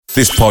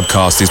This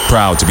podcast is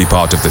proud to be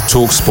part of the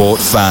TalkSport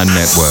Fan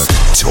Network.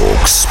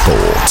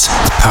 TalkSport.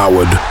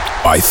 Powered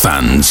by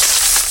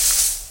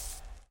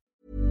fans.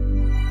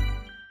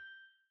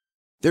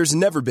 There's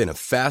never been a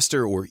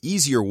faster or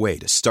easier way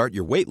to start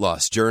your weight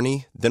loss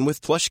journey than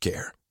with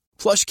PlushCare.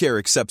 PlushCare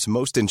accepts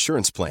most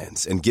insurance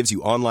plans and gives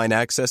you online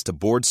access to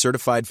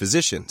board-certified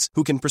physicians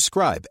who can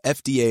prescribe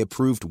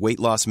FDA-approved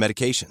weight loss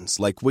medications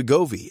like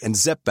Wegovy and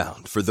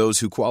Zepbound for those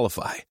who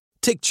qualify.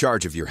 Take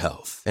charge of your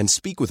health and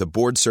speak with a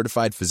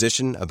board-certified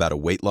physician about a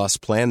weight loss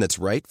plan that's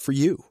right for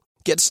you.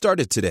 Get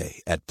started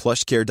today at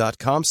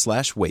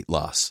plushcare.com/weight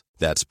loss.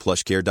 That's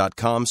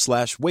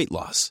plushcare.com/weight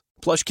loss.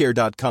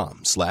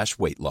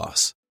 plushcare.com/weight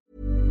loss.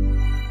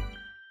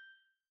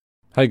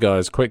 Hey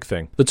guys, quick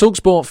thing. The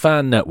TalkSport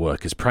Fan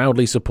Network is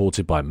proudly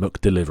supported by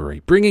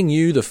McDelivery, bringing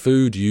you the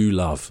food you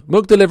love.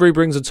 McDelivery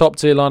brings a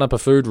top-tier lineup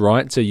of food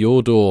right to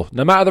your door.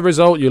 No matter the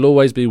result, you'll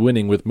always be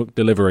winning with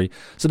McDelivery.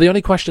 So the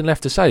only question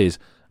left to say is,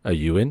 are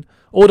you in?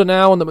 Order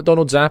now on the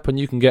McDonald's app and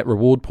you can get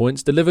reward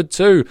points delivered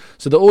too.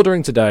 So the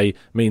ordering today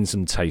means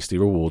some tasty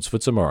rewards for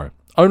tomorrow.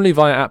 Only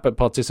via app at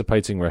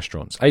participating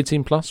restaurants.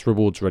 18 plus,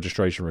 rewards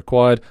registration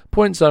required.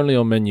 Points only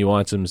on menu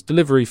items.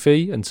 Delivery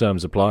fee and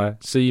terms apply.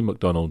 See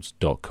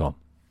mcdonalds.com.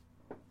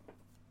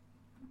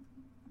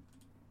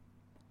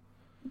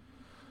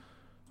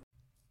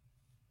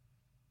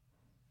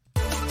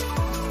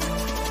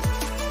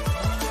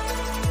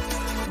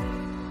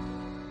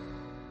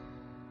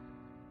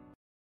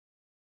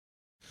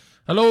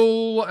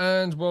 Hello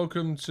and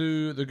welcome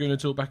to the Gooner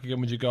Talk, back again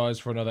with you guys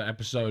for another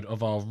episode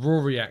of our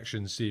Raw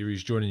Reaction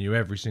series, joining you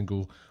every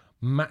single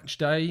match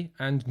day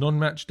and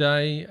non-match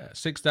day,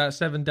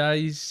 7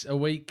 days a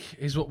week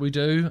is what we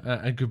do.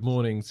 And good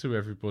morning to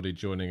everybody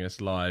joining us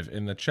live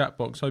in the chat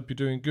box. Hope you're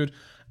doing good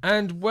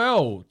and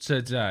well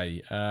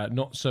today.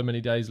 Not so many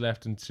days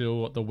left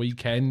until the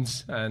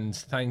weekend, and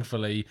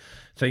thankfully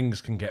things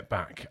can get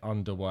back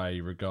underway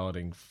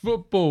regarding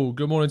football.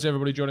 Good morning to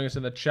everybody joining us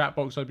in the chat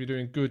box. Hope you're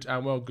doing good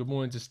and well. Good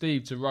morning to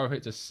Steve, to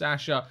Rohit, to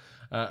Sasha,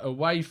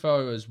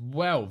 Awayfo as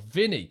well.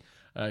 Vinny,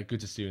 good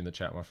to see you in the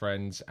chat, my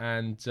friends.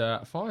 And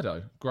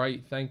Fido,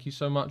 great. Thank you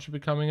so much for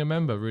becoming a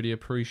member. Really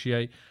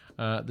appreciate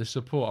the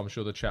support. I'm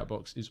sure the chat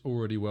box is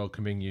already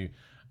welcoming you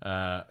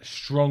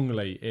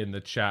strongly in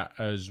the chat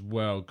as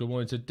well. Good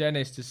morning to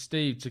Dennis, to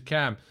Steve, to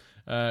Cam.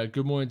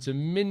 Good morning to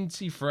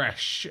Minty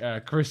Fresh,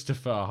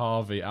 Christopher,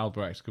 Harvey,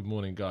 Albrecht. Good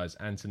morning, guys.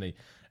 Anthony,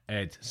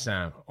 Ed,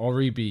 Sam,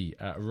 Oribi,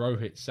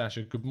 Rohit,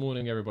 Sasha. Good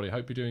morning, everybody.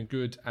 Hope you're doing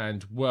good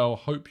and well.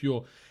 Hope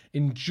you're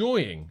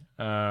enjoying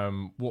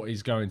what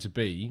is going to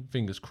be,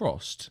 fingers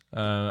crossed,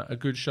 a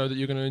good show that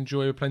you're going to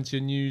enjoy with plenty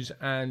of news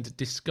and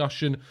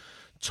discussion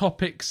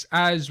topics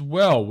as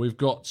well. We've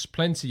got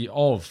plenty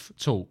of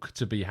talk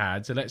to be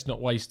had, so let's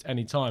not waste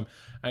any time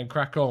and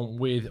crack on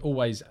with,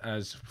 always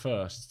as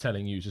first,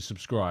 telling you to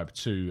subscribe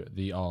to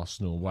the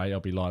Arsenal Way. I'll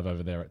be live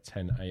over there at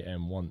 10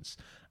 a.m. once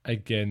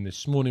again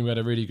this morning. We had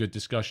a really good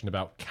discussion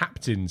about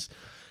captains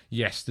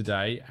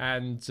yesterday,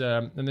 and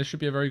there should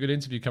be a very good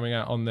interview coming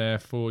out on there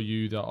for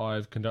you that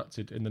I've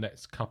conducted in the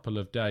next couple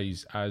of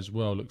days as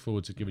well. Look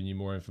forward to giving you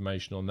more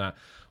information on that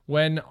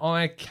when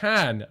I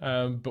can,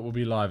 but we'll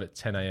be live at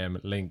 10 a.m.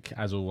 Link,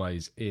 as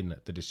always, in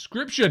the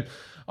description.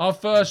 Our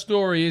first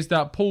story is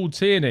that Paul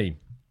Tierney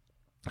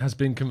has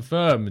been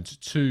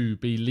confirmed to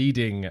be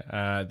leading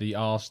the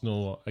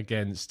Arsenal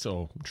against,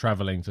 or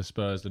travelling to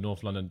Spurs, the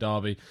North London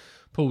derby.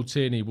 Paul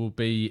Tierney will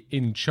be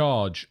in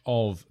charge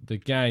of the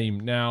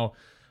game. Now,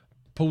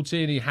 Paul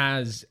Tierney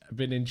has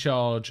been in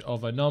charge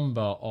of a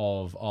number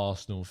of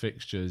Arsenal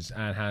fixtures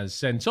and has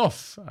sent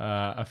off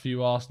a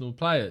few Arsenal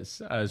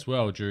players as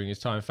well during his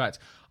time. In fact,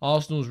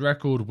 Arsenal's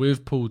record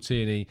with Paul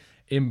Tierney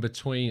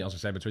between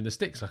the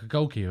sticks, like a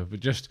goalkeeper, but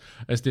just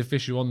as the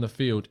official on the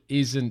field,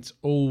 isn't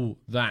all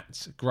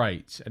that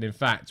great. And in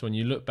fact, when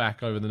you look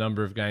back over the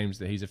number of games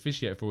that he's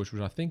officiated for us,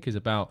 which I think is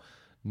about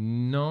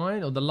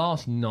 9, or the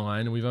last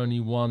 9, we've only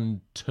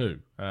won 2,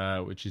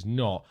 which is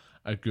not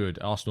a good.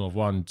 Arsenal have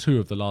won 2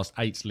 of the last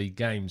 8 league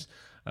games.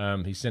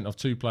 He sent off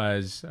 2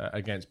 players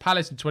against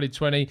Palace in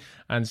 2020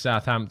 and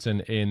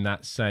Southampton in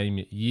that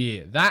same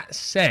year. That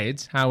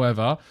said,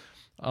 however,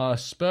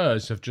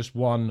 Spurs have just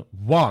won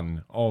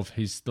 1 of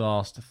his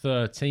last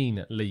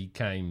 13 league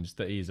games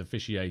that he has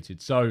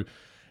officiated. So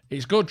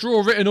it's got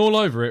draw written all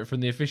over it from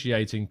the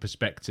officiating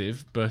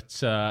perspective,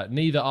 but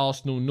neither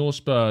Arsenal nor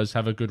Spurs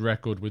have a good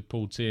record with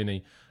Paul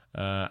Tierney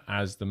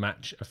as the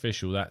match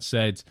official. That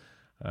said,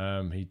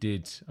 he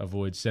did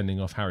avoid sending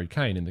off Harry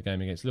Kane in the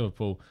game against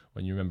Liverpool,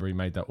 when you remember he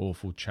made that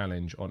awful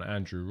challenge on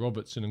Andrew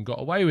Robertson and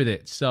got away with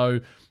it. So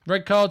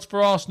red cards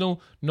for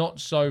Arsenal, not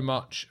so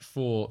much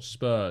for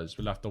Spurs.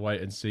 We'll have to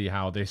wait and see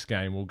how this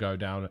game will go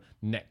down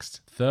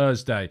next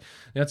Thursday.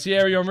 Now,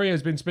 Thierry Henry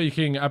has been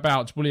speaking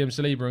about William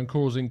Saliba and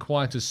causing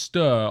quite a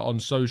stir on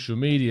social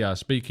media.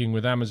 Speaking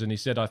with Amazon, he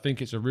said, "I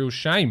think it's a real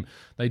shame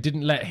they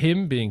didn't let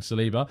him," being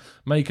Saliba,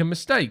 "make a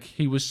mistake.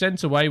 He was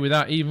sent away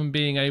without even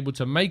being able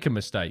to make a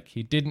mistake.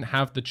 He didn't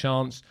have the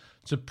chance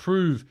to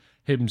prove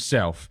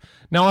himself.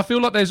 Now, I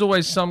feel like there's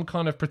always some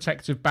kind of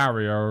protective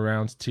barrier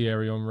around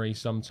Thierry Henry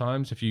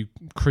sometimes. If you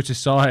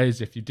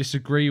criticise, if you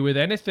disagree with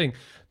anything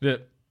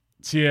that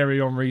Thierry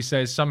Henry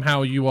says,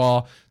 somehow you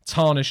are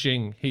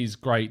tarnishing his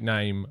great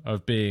name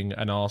of being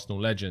an Arsenal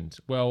legend.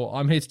 Well,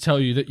 I'm here to tell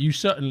you that you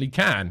certainly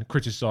can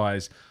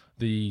criticise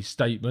the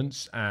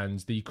statements and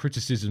the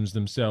criticisms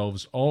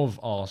themselves of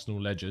Arsenal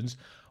legends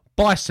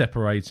by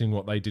separating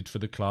what they did for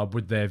the club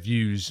with their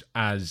views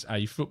as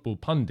a football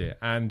pundit.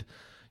 And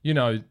you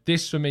know,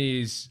 this for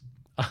me is,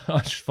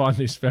 I just find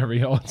this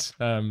very odd,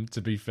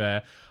 to be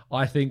fair.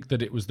 I think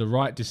that it was the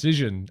right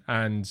decision.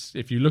 And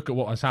if you look at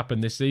what has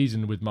happened this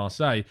season with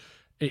Marseille,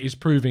 it is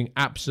proving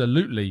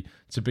absolutely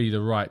to be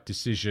the right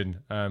decision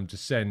to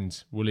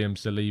send William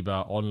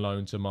Saliba on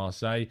loan to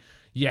Marseille.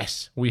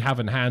 Yes, we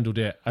haven't handled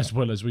it as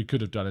well as we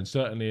could have done. And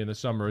certainly in the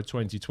summer of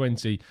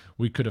 2020,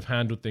 we could have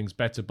handled things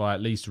better by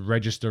at least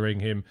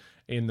registering him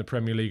in the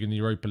Premier League and the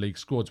Europa League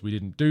squads. We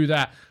didn't do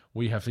that.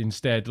 We have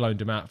instead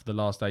loaned him out for the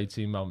last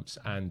 18 months,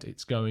 and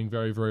it's going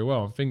very, very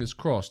well. And fingers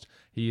crossed,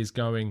 he is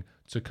going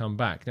to come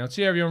back. Now,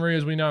 Thierry Henry,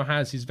 as we know,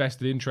 has his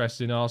vested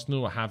interests in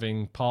Arsenal,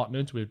 having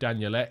partnered with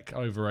Daniel Ek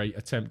over a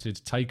attempted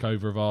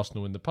takeover of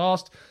Arsenal in the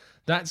past.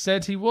 That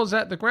said, he was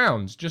at the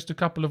grounds just a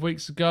couple of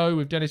weeks ago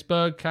with Dennis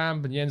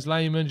Bergkamp and Jens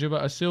Lehmann,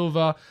 Gilberto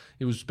Silva.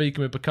 He was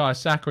speaking with Bukayo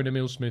Saka and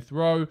Emile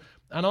Smith-Rowe.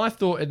 And I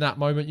thought in that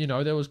moment, you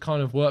know, there was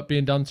kind of work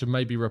being done to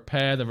maybe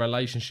repair the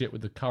relationship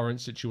with the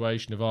current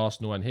situation of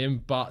Arsenal and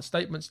him. But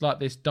statements like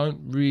this don't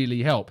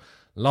really help.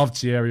 Loved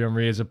Thierry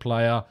Henry as a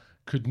player.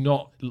 Could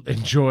not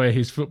enjoy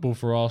his football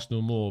for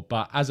Arsenal more.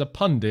 But as a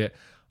pundit,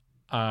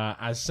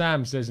 as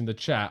Sam says in the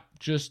chat,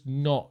 just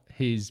not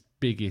his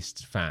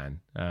biggest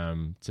fan,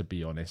 to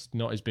be honest.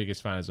 Not his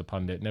biggest fan as a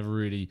pundit. Never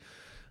really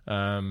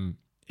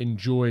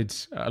enjoyed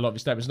a lot of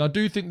his statements. And I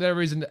do think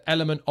there is an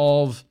element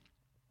of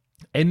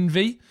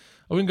envy.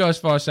 I wouldn't go as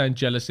far as saying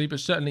jealousy, but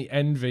certainly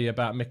envy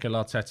about Mikel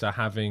Arteta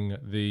having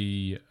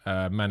the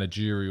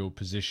managerial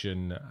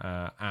position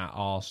at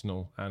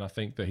Arsenal. And I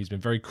think that he's been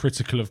very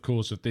critical, of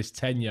course, of this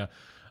tenure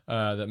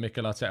that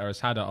Mikel Arteta has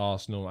had at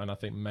Arsenal, and I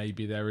think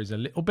maybe there is a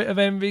little bit of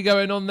envy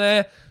going on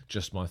there.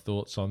 Just my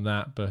thoughts on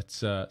that, but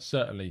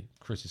certainly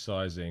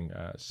criticising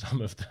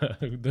some of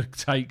the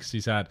takes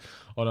he's had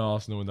on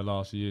Arsenal in the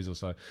last few years or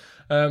so.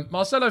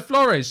 Marcelo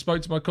Flores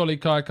spoke to my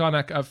colleague Kai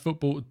Karnak at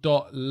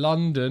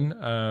football.london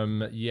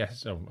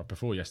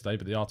before yesterday,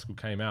 but the article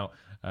came out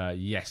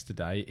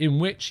yesterday, in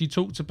which he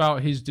talked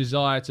about his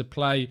desire to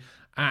play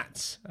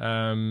at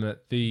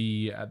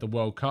the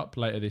World Cup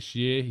later this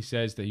year. He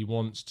says that he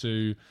wants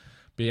to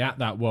be at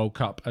that World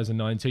Cup as a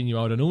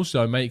 19-year-old and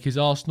also make his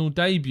Arsenal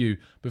debut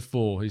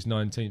before his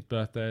 19th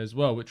birthday as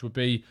well, which would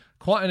be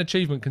quite an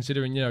achievement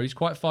considering, you know, he's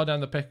quite far down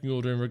the pecking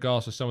order in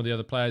regards to some of the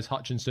other players.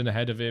 Hutchinson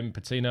ahead of him,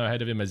 Patino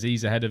ahead of him,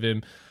 Aziz ahead of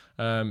him.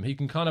 He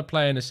can kind of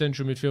play in a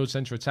central midfield,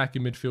 centre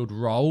attacking midfield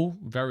role,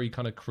 very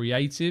kind of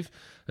creative,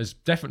 has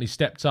definitely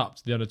stepped up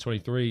to the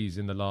under-23s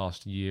in the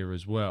last year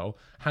as well,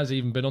 has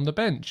even been on the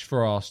bench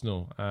for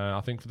Arsenal.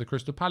 I think for the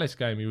Crystal Palace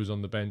game he was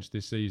on the bench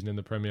this season in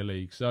the Premier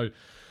League. So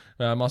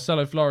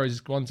Marcelo Flores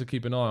is one to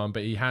keep an eye on,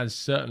 but he has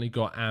certainly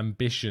got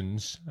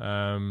ambitions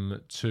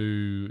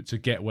to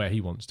get where he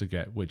wants to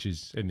get, which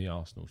is in the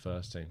Arsenal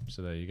first team.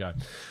 So there you go.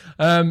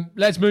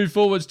 Let's move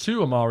forwards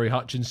to Omari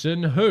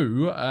Hutchinson,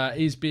 who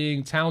is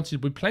being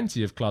touted with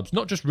plenty of clubs,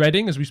 not just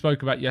Reading, as we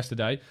spoke about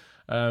yesterday,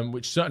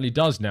 which certainly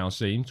does now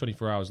seem,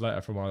 24 hours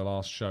later from our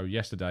last show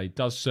yesterday,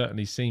 does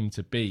certainly seem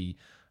to be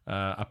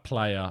a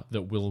player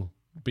that will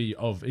be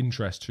of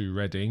interest to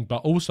Reading,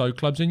 but also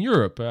clubs in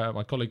Europe.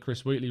 My colleague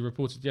Chris Wheatley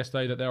reported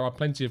yesterday that there are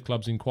plenty of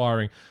clubs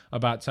inquiring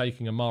about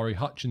taking Omari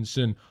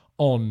Hutchinson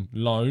on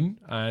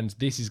loan, and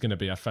this is going to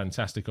be a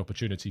fantastic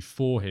opportunity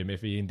for him if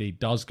he indeed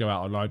does go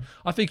out on loan.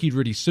 I think he'd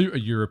really suit a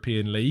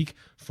European league.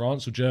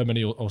 France or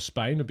Germany or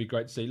Spain would be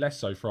great to see. Less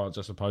so France,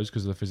 I suppose,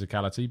 because of the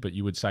physicality, but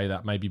you would say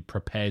that maybe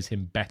prepares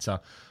him better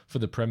for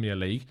the Premier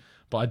League.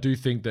 But I do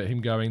think that him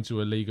going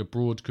to a league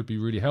abroad could be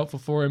really helpful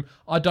for him.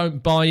 I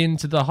don't buy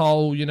into the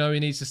whole, you know, he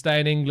needs to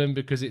stay in England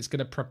because it's going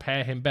to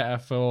prepare him better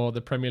for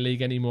the Premier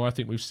League anymore. I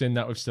think we've seen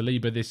that with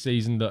Saliba this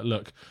season, that,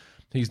 look,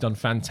 he's done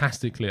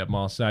fantastically at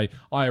Marseille.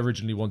 I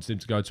originally wanted him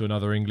to go to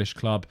another English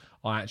club.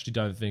 I actually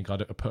don't think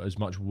I'd put as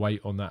much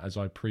weight on that as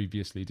I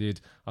previously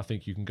did. I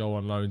think you can go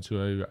on loan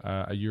to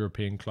a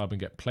European club and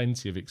get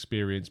plenty of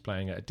experience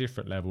playing at a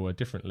different level, a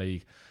different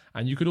league.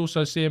 And you could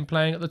also see him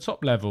playing at the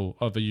top level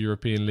of a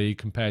European league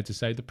compared to,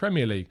 say, the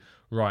Premier League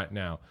right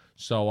now.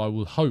 So I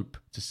will hope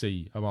to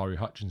see Omari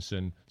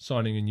Hutchinson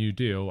signing a new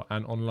deal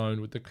and on loan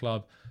with the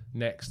club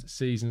next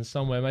season,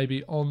 somewhere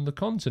maybe on the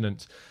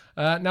continent.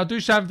 Now,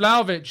 Dusan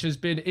Vlahovic has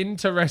been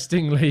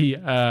interestingly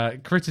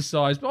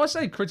criticised, but I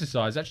say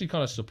criticised, actually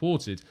kind of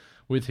supported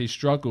with his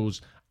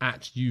struggles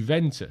at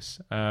Juventus.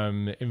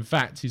 In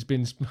fact, he's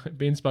been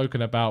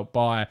spoken about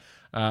by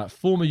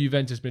former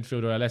Juventus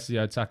midfielder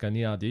Alessio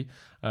Taccagniardi.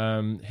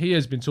 He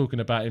has been talking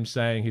about him,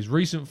 saying his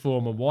recent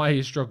form and why he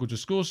has struggled to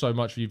score so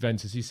much for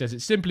Juventus. He says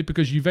it's simply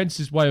because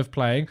Juventus' way of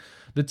playing,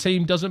 the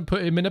team doesn't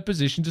put him in a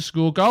position to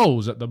score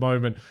goals at the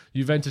moment.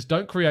 Juventus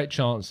don't create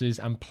chances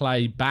and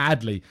play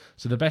badly.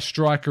 So the best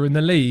striker in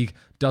the league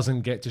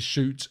doesn't get to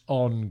shoot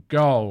on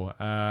goal.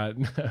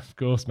 Of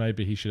course,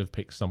 maybe he should have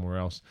picked somewhere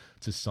else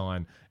to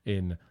sign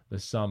in the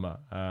summer.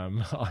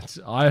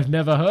 I have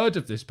never heard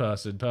of this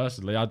person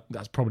personally.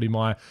 That's probably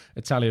my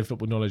Italian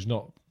football knowledge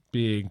not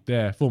being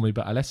there for me.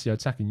 But Alessio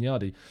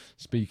Taccagniardi,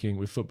 speaking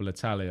with Football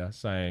Italia,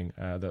 saying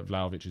that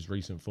Vlahovic's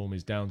recent form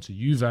is down to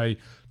Juve,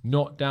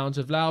 not down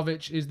to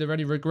Vlahovic. Is there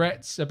any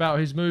regrets about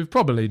his move?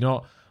 Probably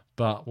not,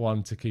 but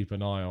one to keep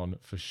an eye on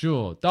for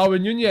sure.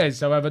 Darwin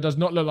Núñez, however, does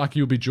not look like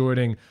he'll be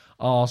joining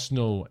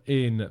Arsenal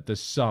in the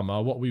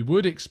summer. What we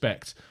would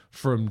expect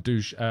from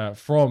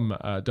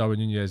Darwin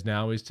Núñez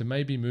now is to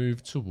maybe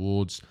move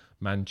towards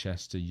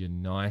Manchester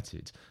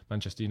United.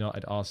 Manchester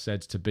United are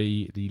said to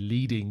be the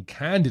leading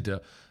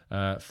candidate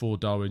for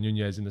Darwin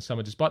Núñez in the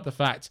summer, despite the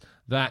fact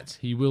that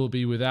he will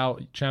be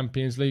without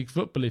Champions League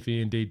football if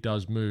he indeed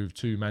does move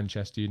to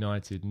Manchester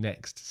United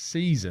next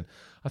season.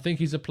 I think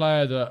he's a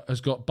player that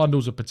has got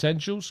bundles of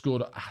potential,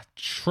 scored a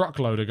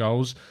truckload of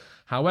goals.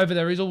 However,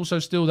 there is also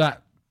still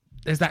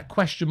there's that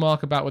question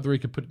mark about whether he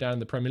could put it down in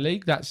the Premier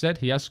League. That said,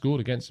 he has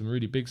scored against some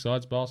really big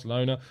sides,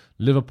 Barcelona,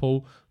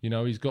 Liverpool.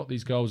 He's got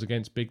these goals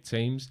against big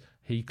teams.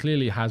 He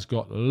clearly has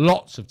got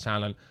lots of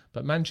talent.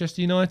 But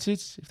Manchester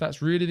United, if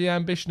that's really the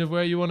ambition of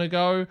where you want to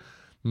go,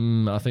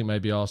 I think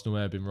maybe Arsenal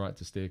may have been right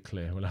to steer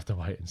clear. We'll have to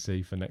wait and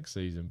see for next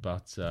season.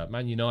 But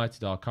Man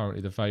United are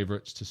currently the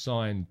favourites to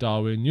sign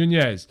Darwin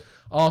Núñez.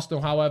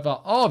 Arsenal, however,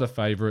 are the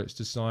favourites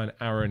to sign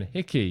Aaron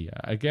Hickey.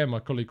 Again, my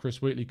colleague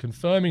Chris Wheatley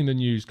confirming the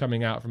news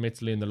coming out from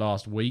Italy in the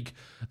last week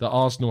that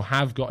Arsenal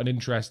have got an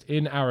interest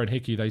in Aaron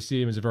Hickey. They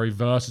see him as a very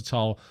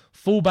versatile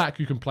fullback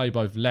who can play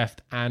both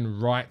left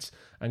and right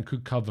and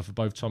could cover for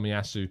both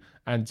Tomiyasu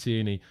and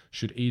Tierney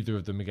should either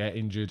of them get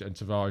injured and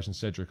Tavares and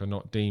Cedric are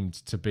not deemed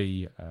to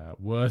be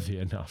worthy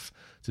enough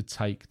to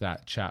take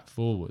that chat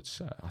forwards.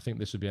 I think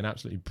this would be an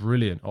absolutely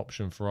brilliant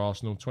option for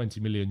Arsenal. 20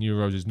 million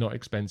euros is not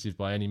expensive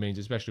by any means,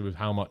 especially with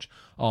how much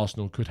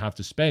Arsenal could have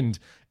to spend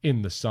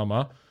in the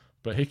summer.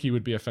 But Hickey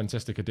would be a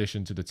fantastic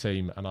addition to the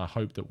team, and I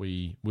hope that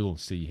we will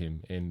see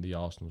him in the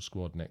Arsenal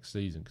squad next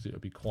season because it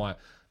would be quite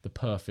the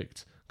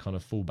perfect kind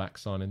of fullback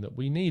signing that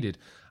we needed.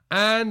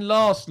 And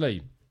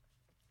lastly,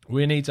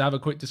 we need to have a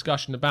quick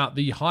discussion about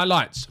the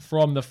highlights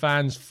from the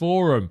fans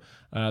forum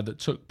that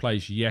took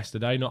place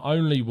yesterday. Not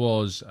only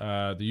was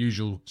the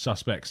usual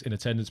suspects in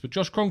attendance, but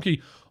Josh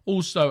Kroenke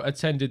also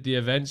attended the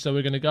event. So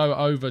we're going to go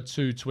over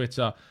to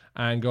Twitter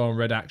and go on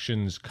Red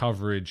Action's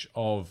coverage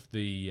of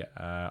the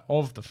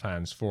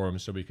fans forum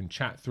so we can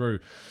chat through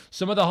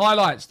some of the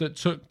highlights that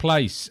took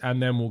place,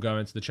 and then we'll go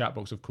into the chat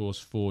box, of course,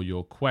 for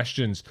your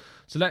questions.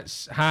 So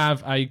let's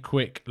have a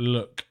quick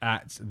look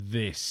at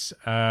this.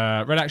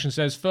 Red Action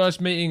says, first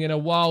meeting in a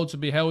while to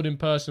be held in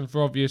person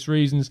for obvious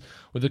reasons,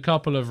 with a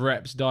couple of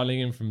reps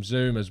dialing in from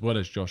Zoom as well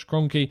as Josh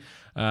Kroenke.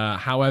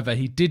 However,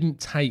 he didn't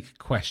take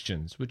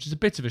questions, which is a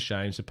bit of a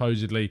shame.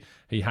 Supposedly,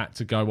 he had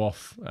to go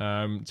off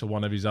to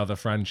one of his other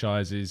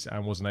franchises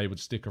and wasn't able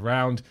to stick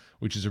around,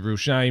 which is a real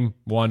shame.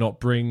 Why not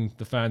bring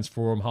the fans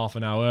forum half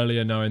an hour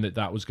earlier, knowing that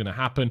that was going to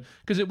happen?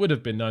 Because it would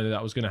have been known that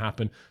that was going to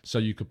happen, so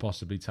you could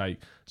possibly take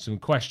some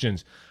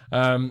questions.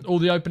 All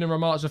the opening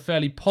remarks are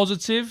fairly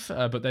positive,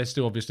 but there's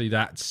still obviously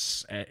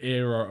that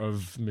era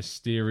of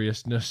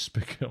mysteriousness,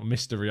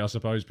 mystery, I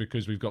suppose,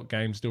 because we've got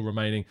games still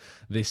remaining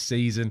this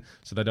season,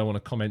 so they don't want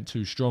to comment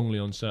too strongly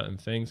on certain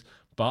things.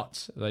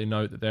 But they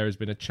know that there has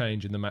been a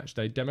change in the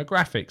matchday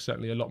demographic,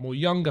 certainly a lot more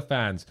younger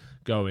fans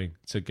going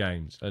to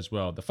games as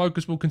well. The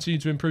focus will continue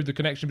to improve the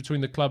connection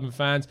between the club and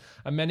fans,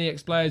 and many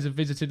ex-players have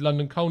visited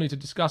London Colney to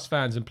discuss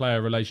fans and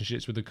player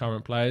relationships with the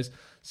current players.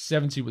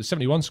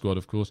 71 squad,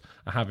 of course,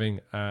 are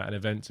having an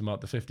event to mark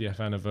the 50th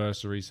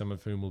anniversary, some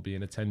of whom will be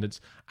in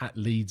attendance at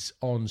Leeds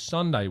on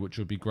Sunday, which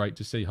would be great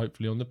to see,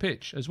 hopefully on the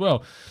pitch as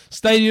well.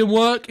 Stadium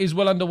work is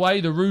well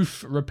underway. The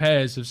roof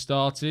repairs have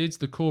started.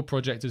 The core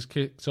project has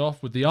kicked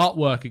off, with the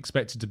artwork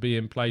expected to be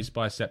in place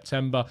by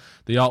September.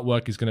 The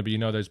artwork is going to be,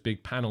 those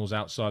big panels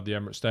outside the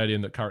Emirates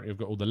Stadium that currently have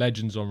got all the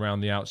legends on around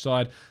the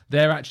outside.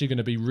 They're actually going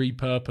to be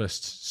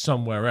repurposed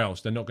somewhere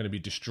else. They're not going to be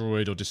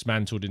destroyed or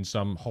dismantled in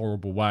some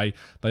horrible way.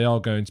 They are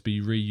going to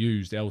be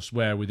reused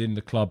elsewhere within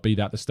the club, be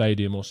that the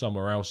stadium or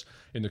somewhere else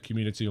in the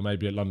community, or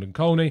maybe at London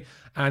Colney.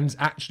 And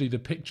actually the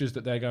pictures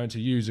that they're going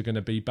to use are going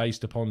to be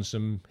based upon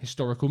some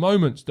historical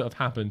moments that have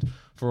happened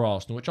for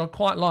Arsenal, which I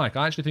quite like.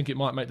 I actually think it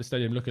might make the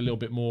stadium look a little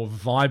bit more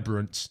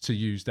vibrant to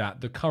use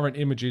that. The current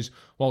images,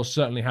 while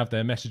certainly have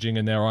their messaging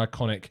and their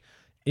iconic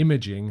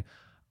imaging,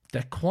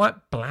 they're quite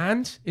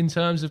bland in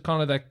terms of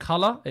kind of their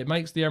colour. It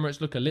makes the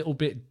Emirates look a little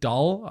bit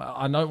dull.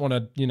 I don't want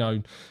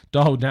to,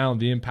 dial down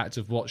the impact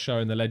of what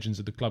showing the legends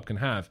of the club can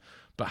have.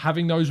 But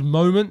having those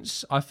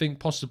moments, I think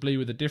possibly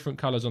with the different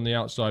colours on the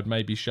outside,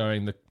 maybe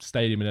showing the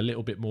stadium in a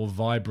little bit more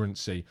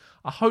vibrancy.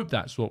 I hope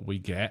that's what we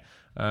get,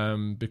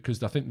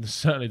 because I think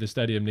certainly the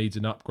stadium needs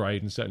an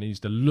upgrade and certainly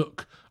needs to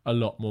look a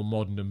lot more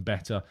modern and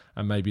better,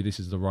 and maybe this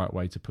is the right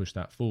way to push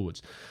that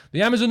forwards.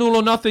 The Amazon All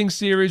or Nothing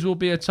series will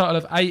be a total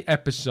of 8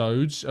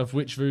 episodes, of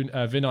which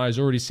Vinay has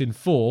already seen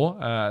 4,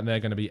 and they're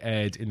going to be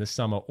aired in the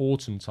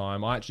summer-autumn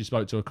time. I actually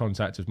spoke to a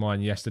contact of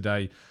mine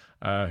yesterday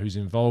who's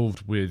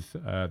involved with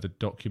the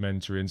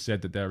documentary and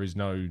said that there is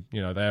no, they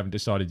haven't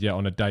decided yet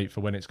on a date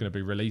for when it's going to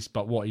be released.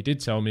 But what he did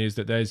tell me is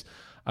that there's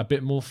a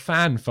bit more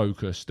fan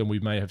focus than we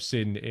may have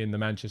seen in the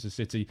Manchester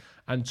City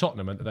and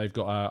Tottenham, and that they've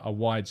got a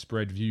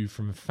widespread view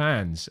from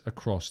fans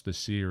across the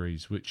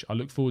series, which I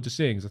look forward to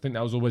seeing, because I think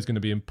that was always going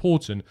to be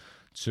important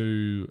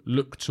to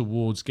look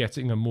towards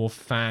getting a more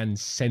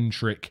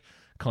fan-centric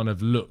kind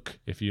of look,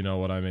 if you know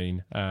what I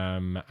mean,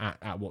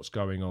 at what's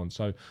going on.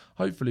 So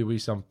hopefully we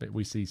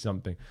see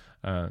something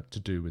to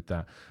do with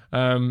that.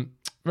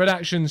 Red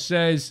Action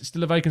says,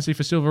 still a vacancy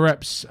for Silver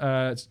Reps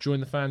to join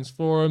the fans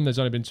forum. There's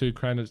only been 2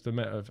 candidates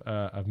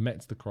that have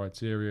met the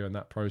criteria, and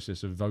that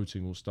process of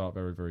voting will start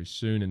very, very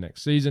soon in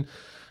next season.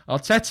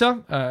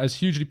 Arteta is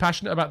hugely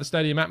passionate about the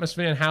stadium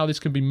atmosphere and how this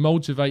can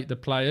motivate the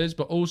players,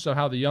 but also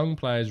how the young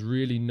players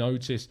really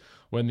notice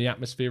when the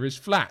atmosphere is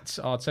flat.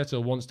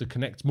 Arteta wants to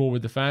connect more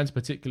with the fans,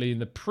 particularly in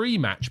the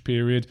pre-match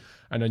period,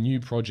 and a new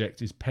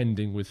project is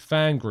pending with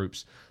fan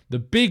groups. The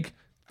big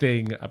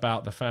thing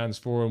about the fans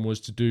forum was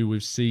to do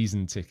with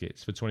season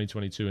tickets for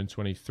 2022 and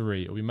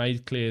 23. It will be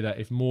made clear that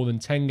if more than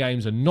 10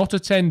 games are not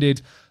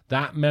attended,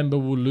 that member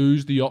will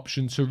lose the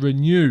option to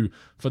renew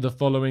for the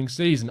following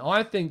season.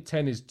 I think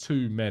 10 is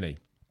too many.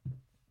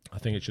 I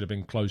think it should have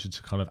been closer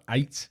to kind of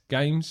 8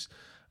 games.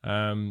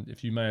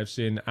 If you may have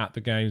seen at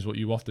the games, what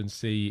you often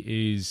see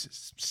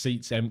is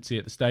seats empty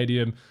at the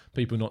stadium,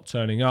 people not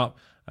turning up,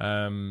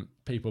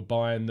 people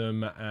buying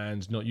them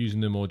and not using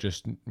them, or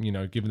just,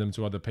 giving them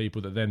to other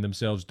people that then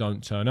themselves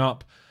don't turn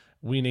up.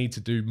 We need to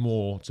do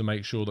more to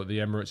make sure that the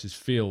Emirates is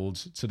filled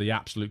to the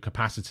absolute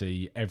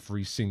capacity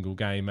every single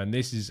game. And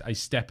this is a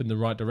step in the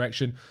right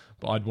direction,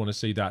 but I'd want to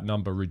see that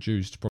number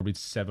reduced probably to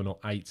 7 or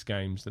 8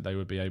 games that they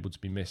would be able to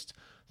be missed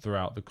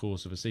throughout the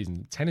course of a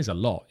season. 10 is a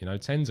lot,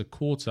 10's a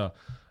quarter.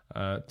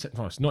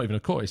 It's not even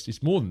a quarter,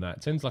 it's more than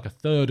that. 10's like a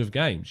third of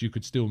games you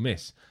could still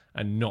miss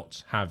and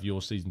not have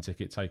your season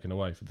ticket taken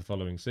away for the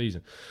following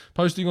season.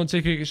 Posting on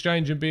Ticket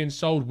Exchange and being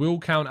sold will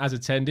count as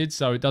attended,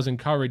 so it does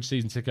encourage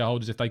season ticket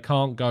holders, if they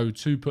can't go,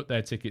 to put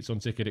their tickets on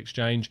Ticket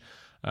Exchange,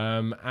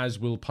 as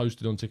will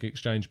posted on Ticket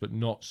Exchange but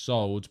not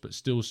sold, but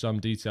still some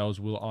details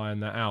will iron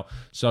that out.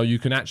 So you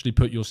can actually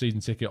put your season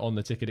ticket on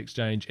the Ticket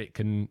Exchange. It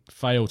can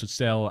fail to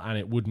sell and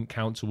it wouldn't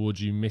count towards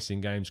you missing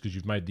games because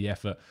you've made the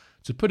effort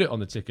to put it on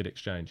the Ticket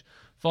Exchange.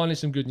 Finally,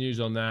 some good news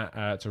on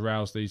that to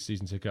rouse these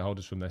season ticket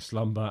holders from their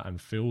slumber and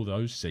fill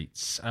those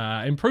seats.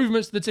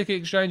 Improvements to the Ticket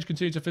Exchange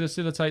continue to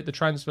facilitate the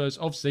transfers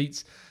of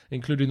seats,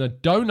 including the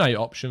donate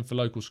option for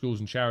local schools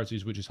and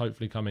charities, which is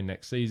hopefully coming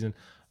next season,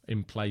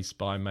 in place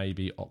by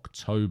maybe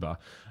October.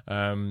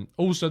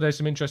 Also, there's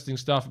some interesting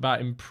stuff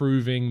about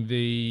improving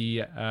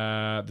the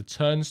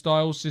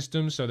turnstile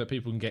system so that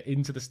people can get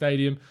into the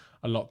stadium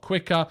a lot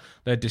quicker.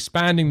 They're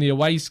disbanding the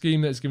away scheme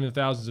that has given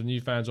thousands of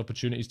new fans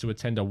opportunities to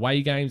attend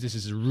away games. This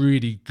is a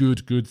really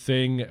good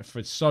thing.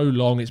 For so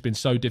long, it's been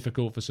so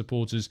difficult for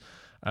supporters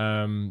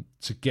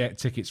to get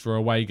tickets for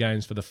away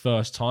games for the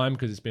first time,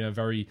 because it's been a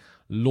very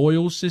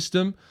loyal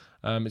system.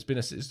 It's been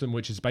a system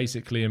which is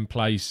basically in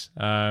place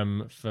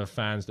for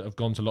fans that have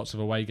gone to lots of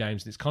away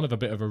games. It's kind of a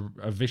bit of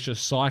a vicious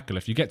cycle.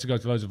 If you get to go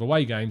to loads of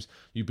away games,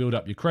 you build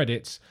up your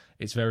credits.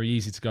 It's very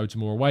easy to go to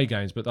more away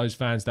games. But those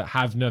fans that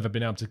have never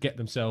been able to get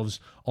themselves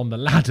on the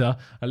ladder,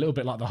 a little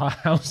bit like the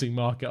housing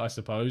market, I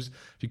suppose.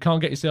 If you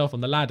can't get yourself on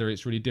the ladder,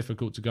 it's really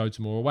difficult to go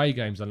to more away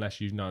games unless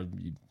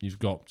you've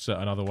got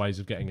certain other ways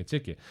of getting a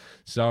ticket.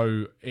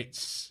 So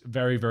it's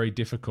very, very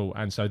difficult.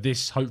 And so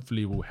this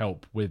hopefully will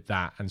help with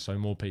that. And so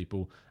more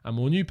people and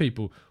more new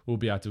people will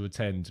be able to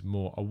attend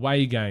more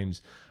away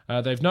games.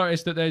 They've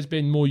noticed that there's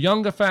been more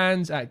younger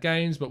fans at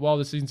games, but while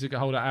the season ticket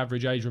holder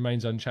average age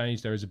remains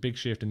unchanged, there is a big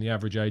shift in the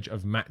average age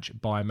of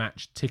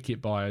match-by-match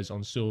ticket buyers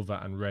on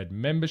silver and red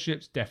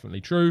memberships.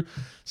 Definitely true.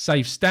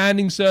 Safe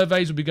standing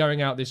surveys will be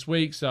going out this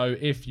week, so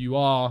if you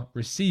are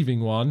receiving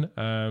one,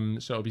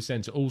 so it'll be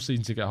sent to all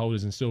season ticket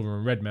holders and silver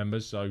and red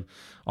members, so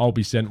I'll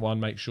be sent one.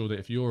 Make sure that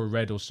if you're a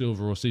red or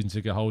silver or season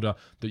ticket holder,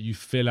 that you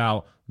fill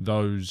out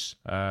those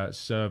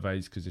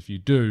surveys, because if you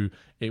do,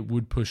 it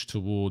would push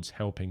towards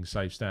helping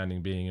safe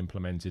standing being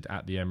implemented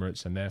at the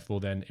Emirates, and therefore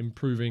then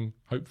improving,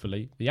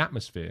 hopefully, the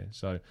atmosphere.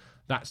 So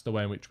That's the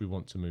way in which we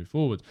want to move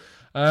forward.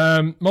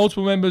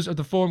 Multiple members of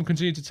the forum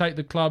continue to take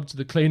the club to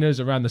the cleaners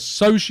around the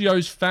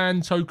Socios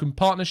fan token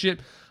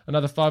partnership.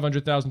 Another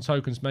 500,000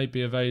 tokens may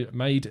be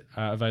made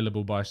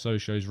available by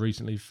Socios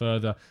recently,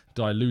 further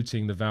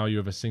diluting the value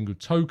of a single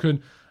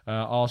token.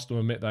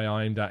 Arsenal admit they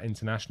are aimed at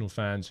international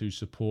fans who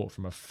support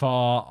from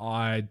afar.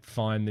 I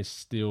find this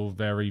still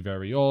very,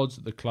 very odd.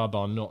 The club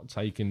are not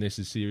taking this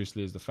as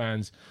seriously as the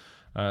fans,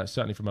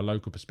 certainly from a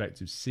local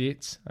perspective, see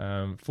it.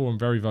 Forum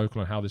very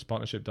vocal on how this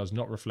partnership does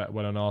not reflect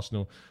well on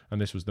Arsenal,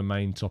 and this was the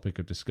main topic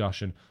of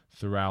discussion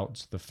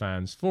throughout the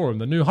fans forum.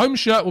 The new home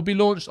shirt will be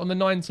launched on the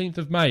 19th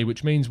of May,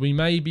 which means we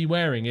may be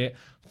wearing it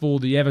for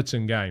the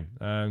Everton game.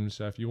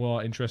 So if you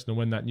are interested in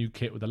when that new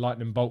kit with the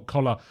lightning bolt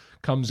collar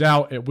comes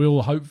out, it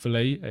will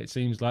hopefully, it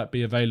seems like,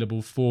 be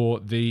available for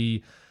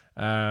the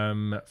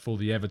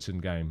Everton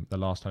game, the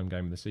last home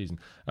game of the season.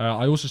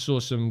 I also saw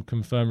some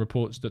confirmed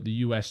reports that the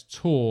US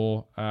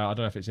tour, I don't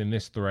know if it's in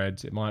this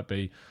thread, it might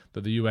be,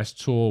 that the US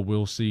tour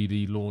will see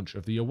the launch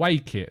of the away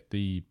kit,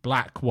 the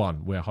black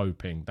one. We're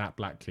hoping that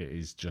black kit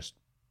is just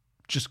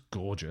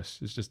gorgeous.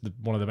 It's just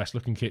one of the best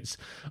looking kits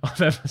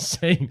I've ever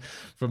seen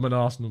from an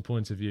Arsenal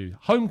point of view.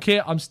 Home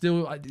kit,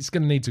 it's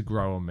going to need to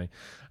grow on me.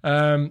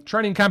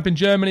 Training camp in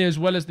Germany as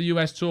well as the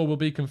US tour will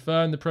be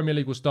confirmed. The Premier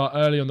League will start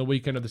early on the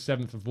weekend of the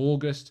 7th of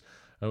August,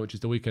 which is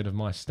the weekend of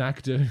my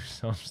stag do.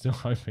 So I'm still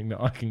hoping that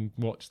I can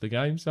watch the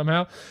game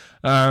somehow.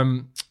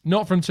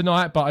 Not from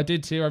tonight, but I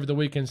did hear over the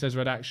weekend, says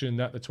Red Action,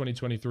 that the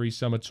 2023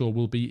 summer tour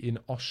will be in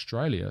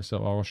Australia.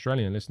 So our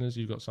Australian listeners,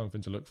 you've got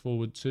something to look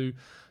forward to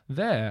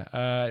there.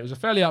 It was a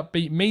fairly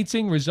upbeat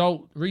meeting.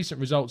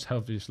 Recent results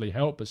obviously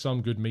helped, but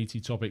some good meaty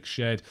topics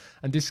shared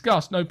and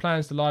discussed. No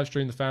plans to live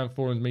stream the fan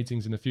forums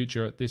meetings in the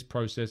future. This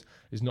process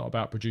is not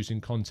about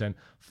producing content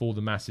for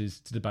the masses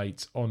to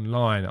debate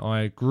online.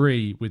 I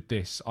agree with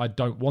this. I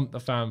don't want the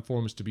fan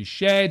forums to be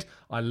shared.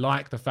 I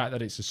like the fact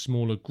that it's a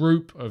smaller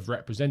group of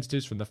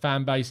representatives from the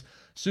fan base.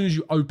 As soon as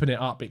you open it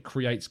up, it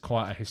creates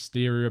quite a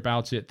hysteria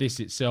about it.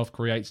 This itself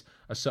creates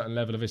a certain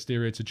level of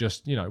hysteria to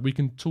just, we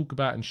can talk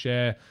about and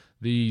share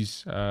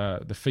these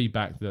the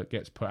feedback that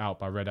gets put out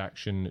by Red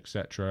Action,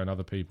 etc., and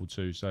other people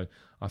too. So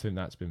I think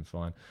that's been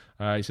fine.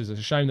 He says it's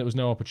a shame there was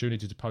no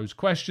opportunity to pose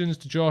questions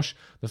to Josh.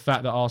 The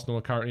fact that Arsenal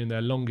are currently in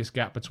their longest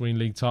gap between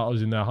league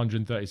titles in their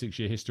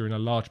 136-year history, and a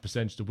large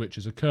percentage of which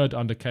has occurred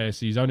under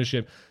KSC's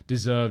ownership,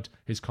 deserved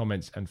his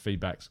comments and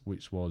feedbacks,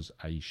 which was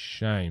a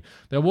shame.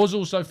 There was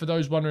also, for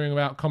those wondering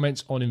about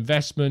comments on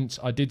investment,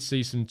 I did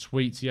see some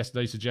tweets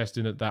yesterday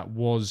suggesting that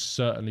was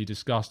certainly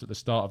discussed at the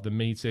start of the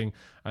meeting,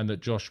 and that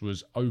Josh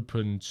was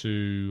open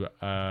to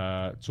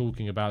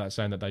talking about that,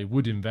 saying that they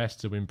would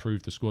invest to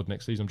improve the squad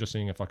next season. I'm just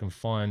seeing if I can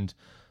find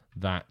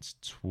that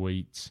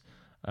tweet.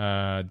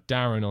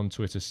 Darren on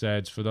Twitter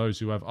said, for those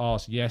who have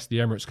asked, yes, the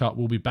Emirates Cup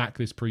will be back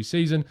this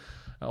pre-season.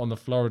 On the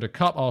Florida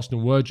Cup,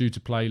 Arsenal were due to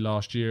play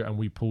last year and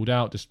we pulled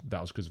out.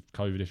 That was because of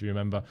COVID, if you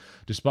remember.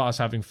 Despite us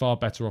having far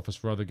better offers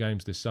for other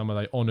games this summer,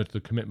 they honoured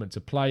the commitment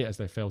to play as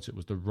they felt it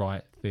was the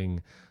right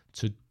thing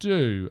to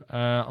do.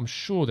 I'm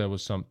sure there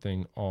was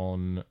something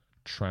on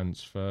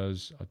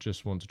transfers. I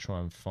just want to try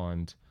and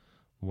find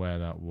where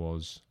that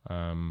was.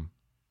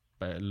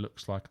 But it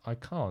looks like I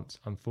can't,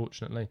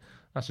 unfortunately.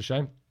 That's a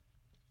shame.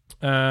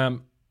 Here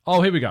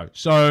we go.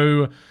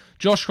 So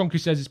Josh Kroenke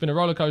says it's been a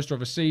roller coaster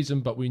of a season,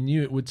 but we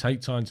knew it would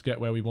take time to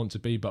get where we want to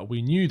be. But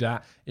we knew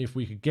that if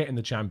we could get in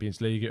the Champions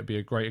League, it would be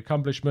a great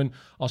accomplishment.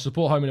 Our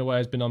support home and away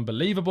has been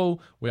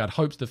unbelievable. We had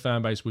hopes the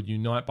fan base would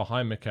unite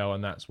behind Mikel,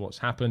 and that's what's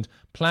happened.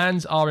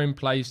 Plans are in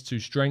place to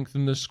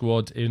strengthen the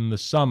squad in the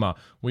summer.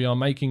 We are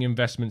making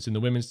investments in the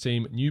women's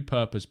team, new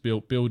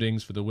purpose-built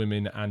buildings for the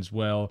women, as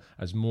well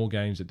as more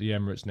games at the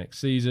Emirates next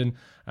season.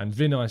 And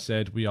Vinay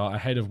said, we are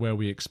ahead of where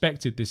we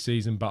expected this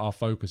season, but our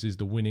focus is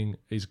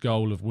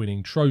goal of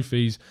winning trophies.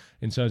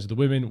 In terms of the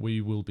women,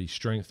 we will be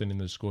strengthening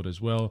the squad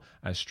as well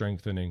as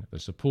strengthening the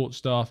support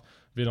staff.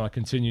 Vinay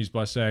continues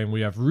by saying,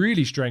 we have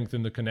really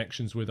strengthened the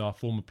connections with our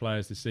former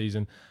players this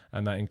season,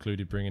 and that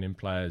included bringing in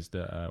players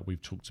that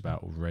we've talked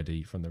about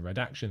already from the Red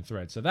Action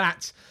thread. So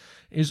that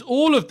is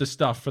all of the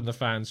stuff from the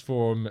fans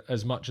forum,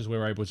 as much as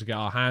we're able to get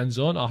our hands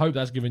on. I hope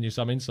that's given you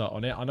some insight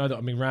on it. I know that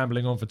I've been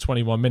rambling on for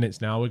 21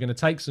 minutes now. We're going to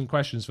take some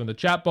questions from the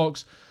chat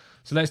box.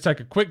 So let's take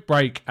a quick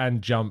break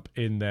and jump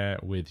in there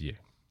with you.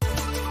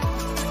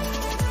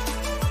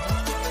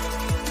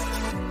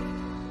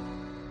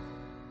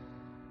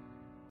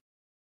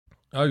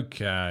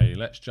 Okay,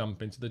 let's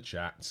jump into the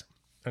chat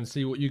and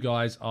see what you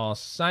guys are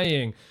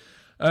saying.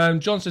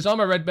 John says,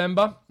 I'm a Red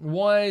member.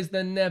 Why is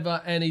there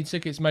never any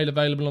tickets made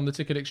available on the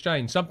ticket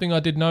exchange? Something I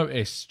did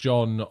notice,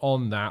 John,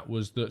 on that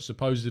was that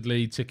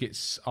supposedly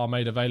tickets are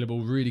made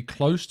available really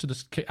close to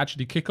the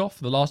actually kickoff,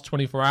 the last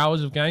 24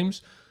 hours of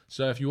games.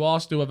 So if you are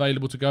still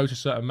available to go to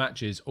certain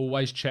matches,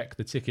 always check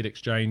the ticket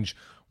exchange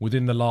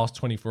within the last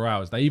 24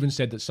 hours. They even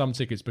said that some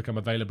tickets become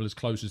available as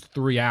close as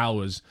 3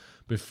 hours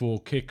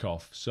before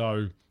kickoff.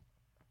 So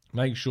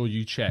make sure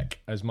you check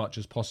as much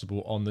as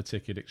possible on the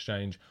ticket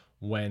exchange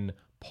when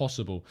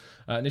possible.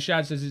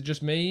 Nishad says, it's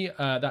just me.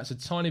 That's a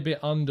tiny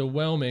bit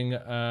underwhelming.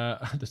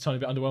 The tiny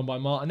bit underwhelmed by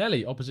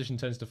Martinelli. Opposition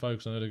tends to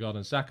focus on Odegaard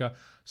and Saka,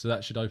 so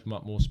that should open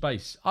up more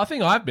space. I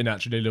think I've been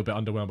actually a little bit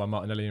underwhelmed by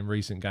Martinelli in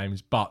recent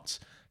games, but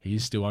he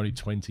is still only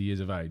 20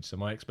 years of age. So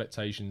my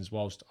expectations,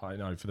 whilst I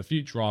know for the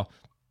future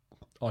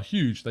are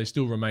huge, they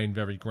still remain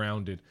very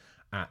grounded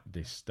at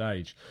this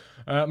stage.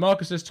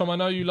 Marcus says, Tom, I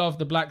know you love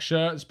the black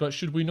shirts, but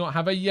should we not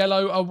have a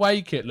yellow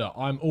away kit? Look,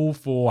 I'm all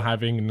for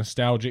having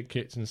nostalgic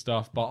kits and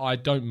stuff, but I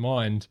don't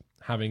mind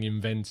having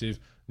inventive,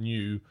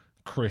 new,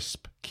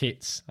 crisp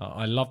kits.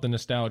 I love the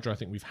nostalgia. I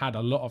think we've had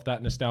a lot of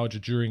that nostalgia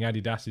during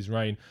Adidas's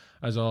reign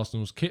as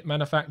Arsenal's kit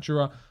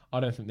manufacturer. I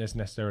don't think there's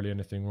necessarily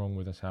anything wrong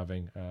with us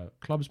having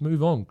clubs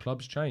move on,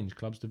 clubs change,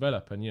 clubs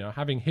develop, and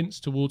having hints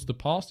towards the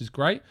past is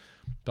great,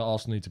 but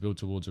Arsenal need to build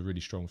towards a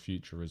really strong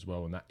future as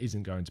well, and that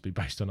isn't going to be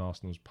based on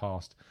Arsenal's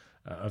past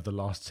of the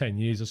last 10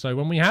 years or so,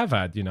 when we have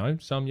had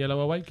some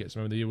yellow away kits.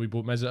 Remember the year we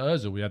bought Mesut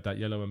Ozil, we had that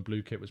yellow and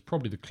blue kit. Was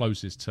probably the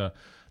closest to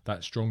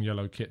that strong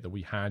yellow kit that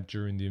we had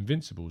during the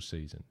Invincibles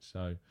season.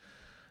 So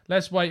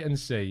let's wait and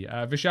see.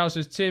 Vishal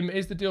says, Tim,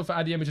 is the deal for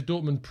Adeyemi to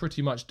Dortmund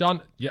pretty much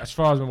done? Yeah, as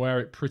far as I'm aware,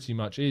 it pretty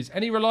much is.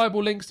 Any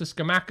reliable links to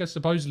Scamacca?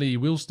 Supposedly he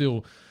will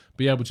still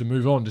be able to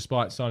move on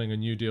despite signing a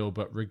new deal,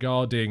 but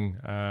regarding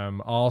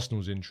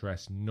Arsenal's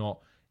interest,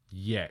 not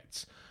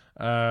yet.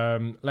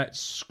 Let's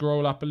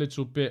scroll up a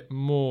little bit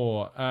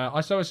more.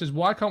 Isoa says,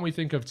 why can't we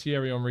think of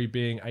Thierry Henry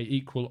being an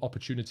equal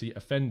opportunity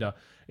offender?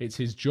 It's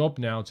his job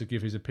now to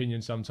give his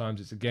opinion. Sometimes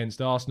it's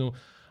against Arsenal.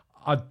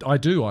 I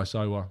do,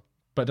 Isoa.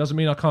 But it doesn't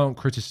mean I can't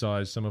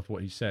criticise some of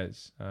what he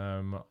says.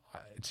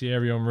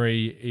 Thierry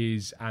Henry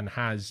is and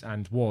has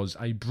and was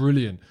a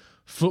brilliant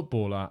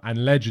footballer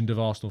and legend of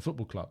Arsenal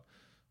Football Club.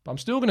 But I'm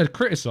still going to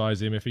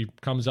criticise him if he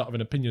comes up with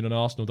an opinion on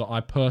Arsenal that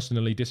I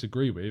personally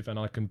disagree with, and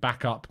I can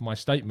back up my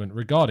statement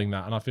regarding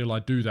that. And I feel I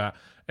do that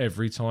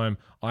every time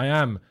I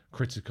am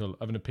critical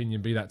of an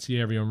opinion, be that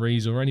Thierry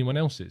Henry's or anyone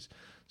else's.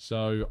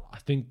 So I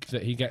think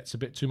that he gets a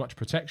bit too much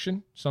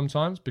protection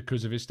sometimes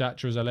because of his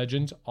stature as a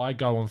legend. I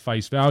go on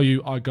face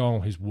value. I go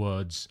on his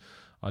words.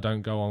 I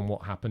don't go on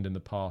what happened in the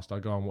past. I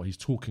go on what he's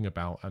talking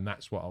about, and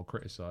that's what I'll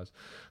criticise.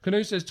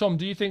 Canoe says, Tom,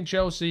 do you think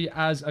Chelsea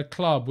as a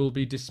club will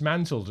be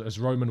dismantled as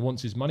Roman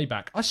wants his money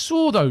back? I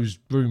saw those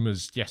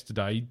rumours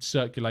yesterday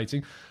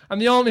circulating,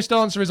 and the honest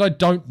answer is I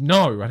don't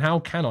know. And how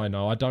can I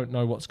know? I don't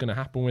know what's going to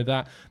happen with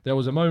that. There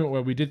was a moment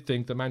where we did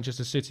think that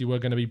Manchester City were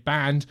going to be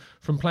banned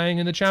from playing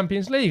in the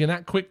Champions League, and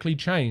that quickly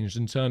changed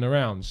and turned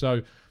around.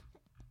 So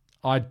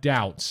I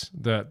doubt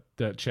that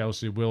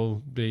Chelsea will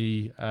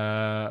be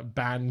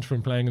banned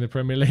from playing in the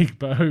Premier League,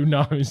 but who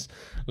knows?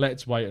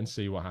 Let's wait and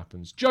see what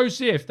happens.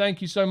 Joseph,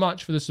 thank you so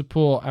much for the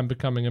support and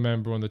becoming a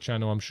member on the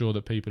channel. I'm sure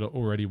that people are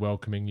already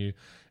welcoming you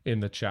in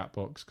the chat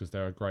box because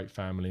they're a great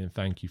family, and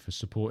thank you for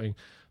supporting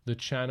the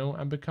channel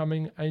and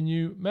becoming a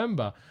new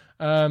member.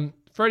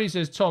 Freddie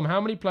says, Tom,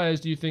 how many players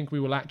do you think we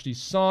will actually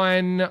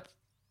sign?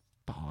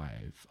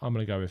 5. I'm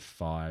going to go with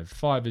 5.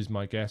 5 is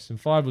my guess,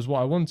 and 5 was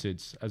what I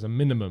wanted as a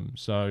minimum,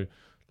 so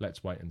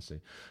let's wait and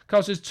see.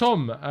 Carl says,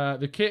 Tom,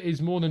 the kit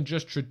is more than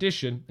just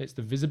tradition. It's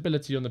the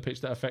visibility on the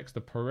pitch that affects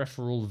the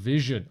peripheral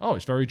vision. Oh,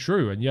 it's very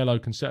true, and yellow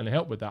can certainly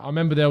help with that. I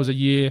remember there was a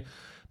year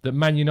that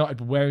Man United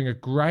were wearing a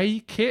grey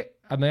kit,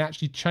 and they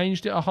actually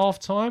changed it at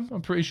half-time,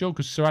 I'm pretty sure,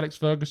 because Sir Alex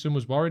Ferguson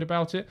was worried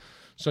about it.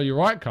 So you're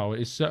right, Carl,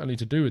 it is certainly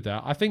to do with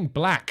that. I think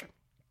black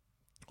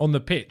on the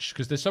pitch,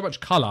 because there's so much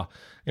colour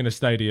in a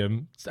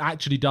stadium, it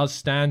actually does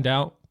stand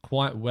out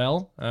quite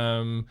well.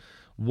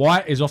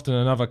 White is often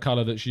another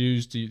colour that's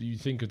used. You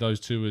think of those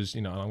two as,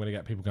 I'm going to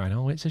get people going,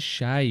 oh, it's a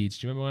shade.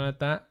 Do you remember when I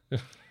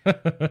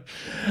had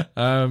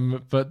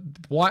that? But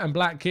white and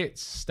black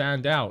kits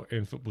stand out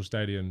in football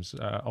stadiums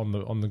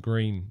on the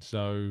green.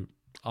 So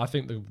I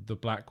think the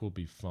black will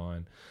be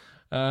fine.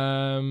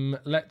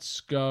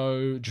 Let's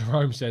go.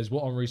 Jerome says,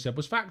 what Henry said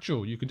was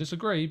factual. You can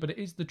disagree, but it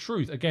is the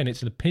truth. Again,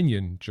 it's an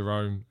opinion,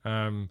 Jerome.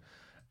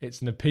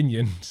 It's an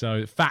opinion.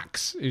 So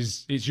facts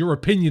it's your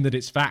opinion that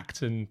it's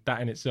fact, and that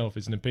in itself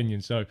is an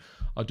opinion. So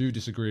I do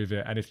disagree with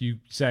it. And if you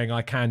saying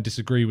I can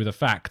disagree with a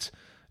fact,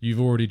 you've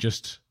already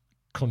just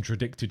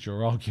contradicted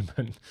your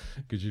argument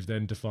because you've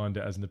then defined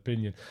it as an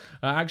opinion.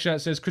 Actually, it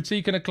says,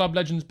 critiquing a club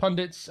legend's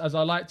pundits, as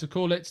I like to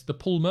call it, the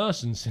Paul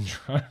Merson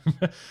syndrome.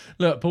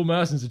 Look, Paul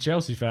Merson's a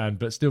Chelsea fan,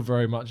 but still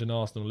very much an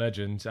Arsenal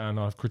legend, and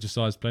I've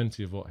criticised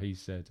plenty of what he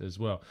said as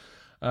well.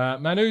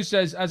 Manu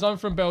says, as I'm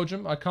from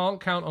Belgium, I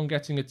can't count on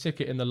getting a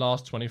ticket in the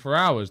last 24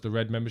 hours. The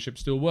red membership's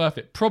still worth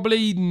it.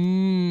 Probably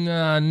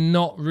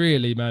not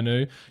really,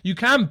 Manu. You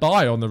can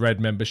buy on the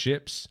red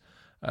memberships,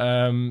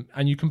 and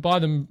you can buy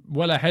them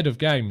well ahead of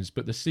games,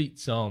 but the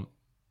seats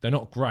they're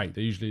not great.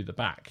 They're usually at the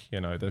back,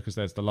 because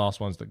there's the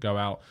last ones that go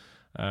out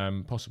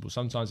possible.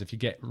 Sometimes if you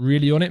get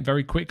really on it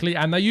very quickly,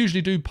 and they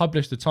usually do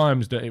publish the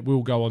times that it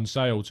will go on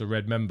sale to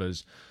red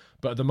members,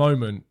 but at the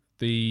moment,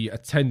 the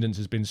attendance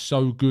has been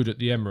so good at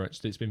the Emirates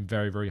that it's been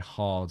very, very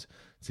hard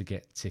to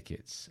get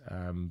tickets.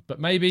 But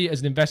maybe as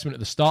an investment at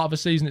the start of a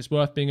season, it's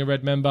worth being a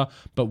Red member,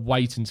 but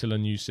wait until a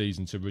new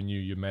season to renew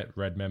your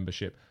Red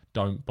membership.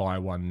 Don't buy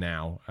one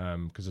now,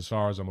 because as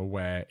far as I'm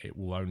aware, it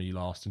will only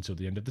last until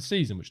the end of the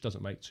season, which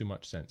doesn't make too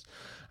much sense.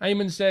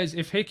 Eamon says,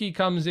 if Hickey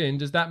comes in,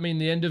 does that mean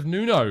the end of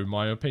Nuno?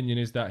 My opinion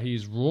is that he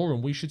is raw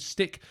and we should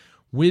stick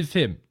with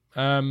him.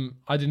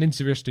 I did an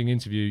interesting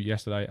interview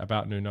yesterday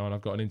about Nuno, and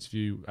I've got an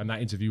interview, and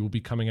that interview will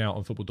be coming out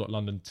on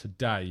football.london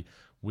today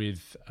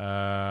with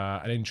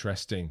an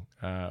interesting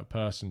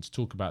person to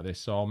talk about this.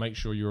 So I'll make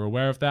sure you're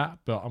aware of that,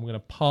 but I'm going to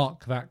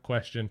park that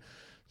question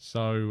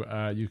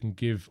so you can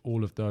give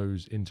all of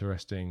those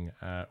interesting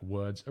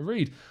words a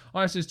read.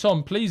 I says,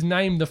 Tom, please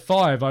name the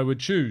 5 I would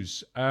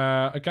choose.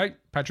 Okay,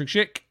 Patrick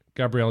Schick,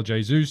 Gabriel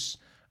Jesus,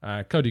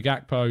 Cody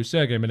Gakpo,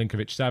 Sergej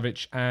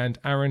Milinkovic-Savic, and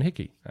Aaron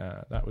Hickey.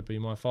 That would be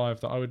my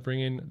 5 that I would bring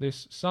in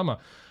this summer.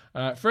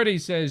 Freddie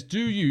says,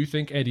 do you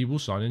think Eddie will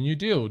sign a new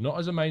deal? Not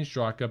as a main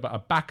striker, but a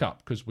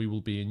backup, because we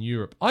will be in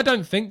Europe. I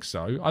don't think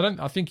so.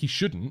 I think he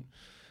shouldn't.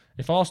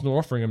 If Arsenal are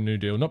offering him a new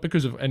deal, not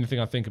because of anything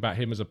I think about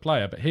him as a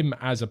player, but him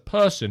as a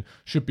person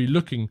should be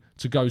looking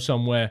to go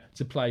somewhere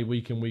to play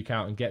week in, week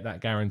out and get that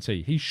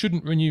guarantee. He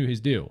shouldn't renew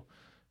his deal.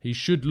 He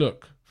should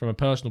look, from a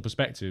personal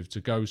perspective, to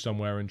go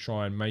somewhere and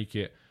try and make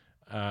it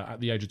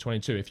at the age of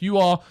 22. If you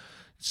are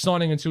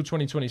signing until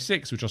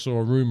 2026, which I saw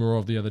a rumour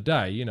of the other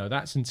day,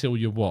 that's until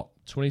you're,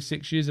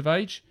 26 years of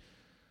age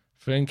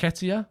for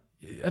Nketiah?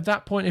 At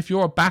that point, if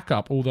you're a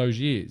backup all those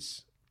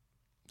years,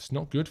 it's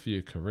not good for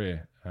your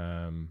career.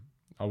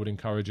 I would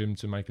encourage him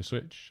to make a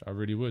switch. I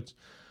really would.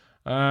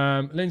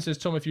 Lynn says,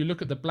 Tom, if you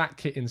look at the black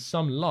kit in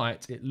some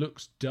light, it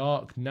looks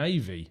dark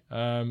navy.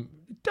 Yeah,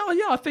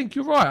 I think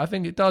you're right. I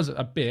think it does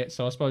a bit.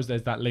 So I suppose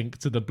there's that link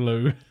to the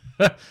blue.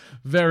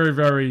 Very,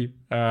 very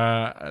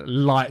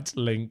light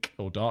link,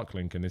 or dark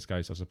link in this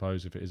case, I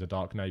suppose, if it is a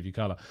dark navy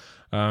colour.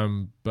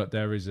 But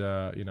there is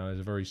there's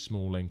a very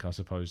small link, I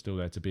suppose, still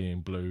there to being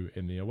blue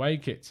in the away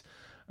kit.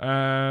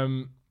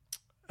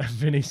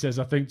 Vinny says,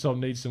 I think Tom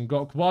needs some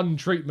GOC 1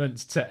 treatment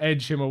to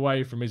edge him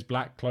away from his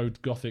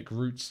black-clothed Gothic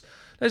roots.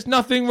 There's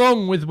nothing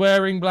wrong with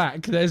wearing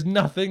black. There's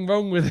nothing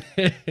wrong with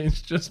it.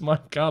 It's just my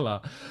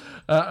colour.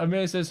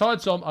 Amir says, hi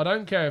Tom, I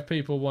don't care if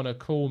people want to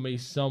call me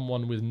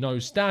someone with no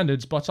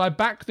standards, but I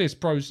back this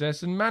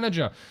process and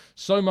manager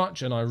so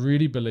much, and I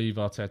really believe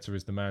Arteta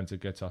is the man to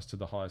get us to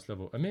the highest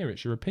level. Amir,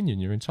 it's your opinion.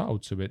 You're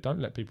entitled to it. Don't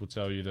let people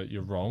tell you that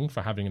you're wrong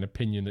for having an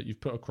opinion that you've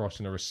put across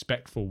in a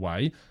respectful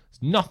way.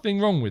 There's nothing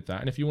wrong with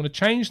that. And if you want to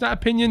change that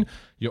opinion,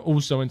 you're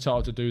also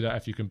entitled to do that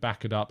if you can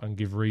back it up and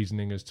give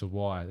reasoning as to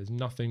why. There's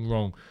nothing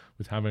wrong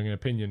with having an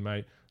opinion,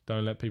 mate.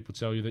 Don't let people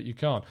tell you that you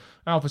can't.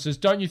 Alpha says,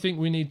 don't you think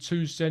we need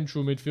 2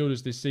 central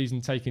midfielders this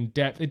season taking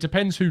depth? It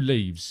depends who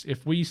leaves.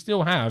 If we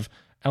still have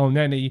El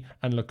Neni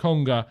and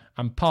Lokonga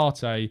and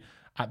Partey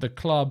at the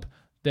club,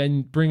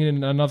 then bringing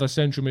in another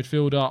central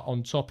midfielder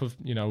on top of,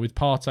 with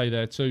Partey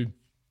there too,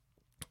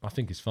 I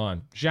think it's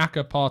fine.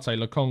 Xhaka, Partey,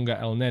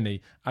 Lokonga, El Neni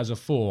as a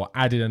 4,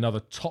 added another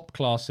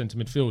top-class centre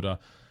midfielder.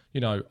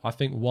 I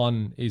think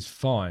 1 is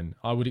fine.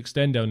 I would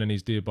extend El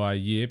Neni's deal by a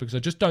year because I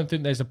just don't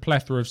think there's a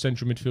plethora of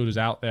central midfielders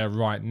out there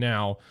right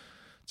now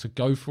to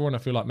go for. And I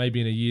feel like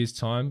maybe in a year's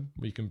time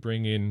we can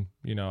bring in,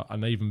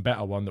 an even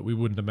better one that we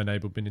wouldn't have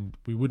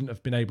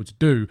been able to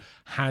do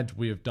had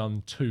we have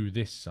done 2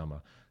 this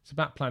summer. It's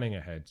about planning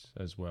ahead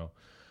as well.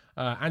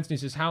 Anthony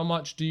says,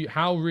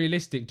 how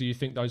realistic do you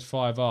think those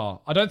 5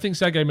 are? I don't think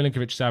Sergej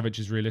Milinkovic-Savic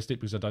is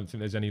realistic because I don't think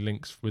there's any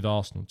links with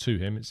Arsenal to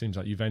him. It seems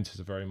like Juventus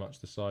are very much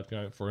the side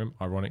going for him,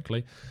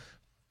 ironically.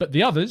 But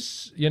the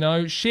others,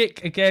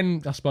 Schick,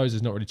 again, I suppose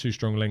there's not really too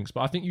strong links,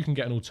 but I think you can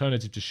get an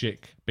alternative to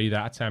Schick, be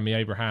that a Tammy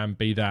Abraham,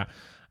 be that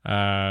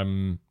a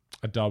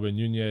Darwin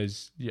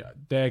Nunez. Yeah,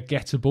 they're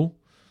gettable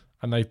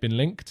and they've been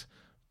linked,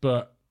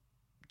 but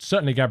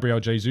certainly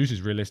Gabriel Jesus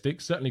is realistic,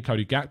 certainly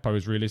Cody Gakpo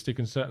is realistic,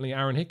 and certainly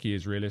Aaron Hickey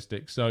is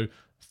realistic. So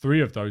 3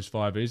 of those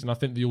 5 is, and I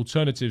think the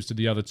alternatives to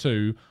the other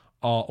 2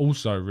 are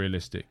also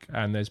realistic,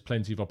 and there's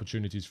plenty of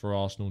opportunities for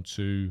Arsenal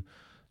to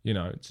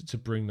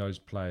bring those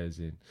players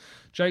in.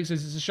 Jake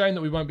says, it's a shame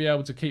that we won't be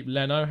able to keep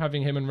Leno.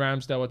 Having him and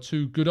Ramsdale are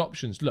 2 good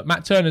options. Look,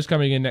 Matt Turner's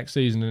coming in next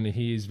season, and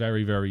he is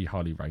very, very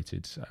highly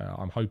rated.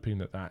 I'm hoping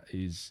that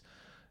is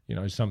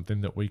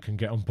something that we can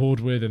get on board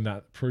with and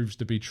that proves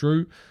to be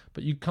true.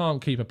 But you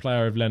can't keep a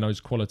player of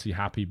Leno's quality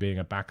happy being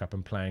a backup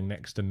and playing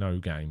next to no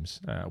games.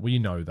 We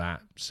know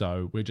that,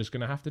 so we're just going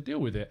to have to deal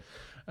with it.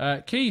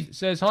 Keith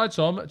says, hi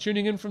Tom,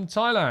 tuning in from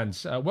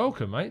Thailand.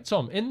 Welcome, mate.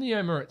 Tom, the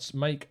Emirates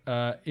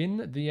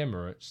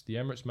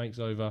makes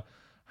over.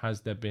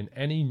 Has there been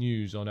any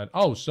news on that?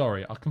 Oh,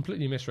 sorry, I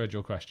completely misread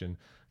your question,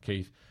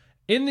 Keith.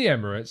 In the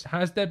Emirates,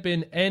 has there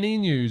been any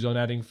news on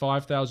adding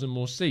 5,000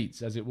 more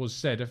seats, as it was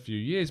said a few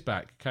years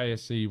back?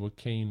 KSC were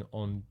keen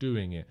on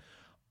doing it.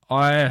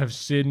 I have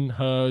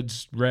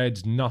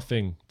read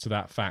nothing to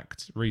that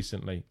fact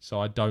recently, so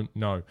I don't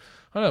know.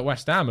 I know that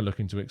West Ham are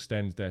looking to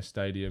extend their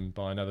stadium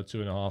by another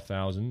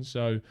 2,500,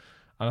 and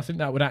I think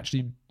that would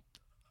actually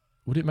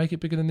Would it make it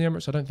bigger than the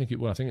Emirates? I don't think it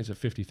will. I think it's at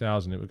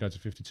 50,000. It would go to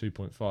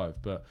 52.5.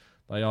 But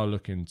they are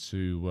looking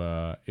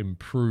to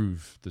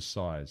improve the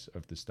size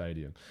of the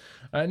stadium.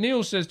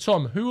 Neil says,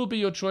 Tom, who will be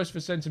your choice for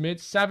centre mid?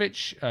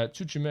 Savic,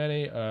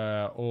 Tchouaméni,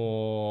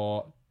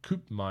 or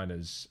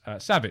Koopmeiners?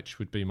 Savic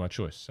would be my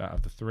choice out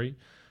of the three,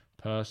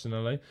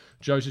 personally.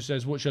 Joseph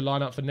says, what's your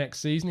lineup for next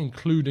season,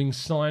 including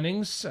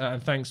signings?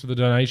 And thanks for the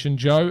donation,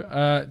 Joe.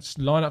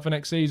 Lineup for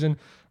next season: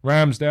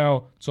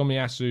 Ramsdale,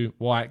 Tomiyasu,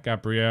 White,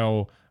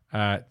 Gabriel,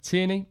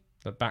 Tierney.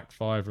 The back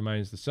five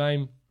remains the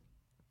same.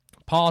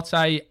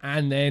 Partey,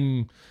 and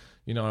then,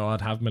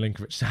 I'd have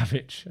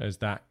Milinkovic-Savic as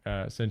that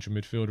central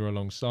midfielder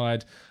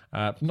alongside.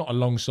 Not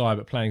alongside,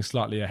 but playing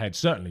slightly ahead,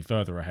 certainly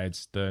further ahead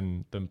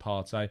than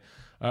Partey.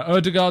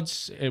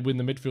 Ødegaard's in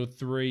the midfield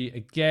three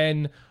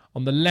again.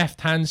 On the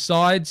left-hand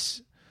side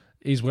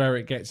is where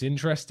it gets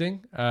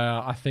interesting.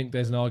 I think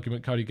there's an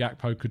argument Cody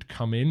Gakpo could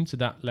come into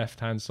that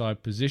left-hand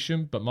side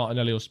position, but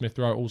Martinelli or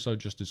Smith-Rowe also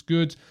just as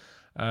good.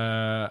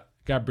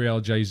 Gabriel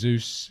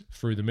Jesus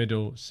through the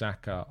middle,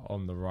 Saka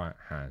on the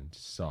right-hand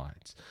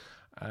side.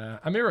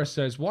 Amira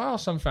says, why are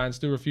some fans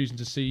still refusing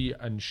to see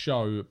and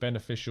show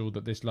beneficial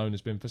that this loan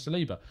has been for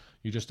Saliba?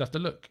 You just have to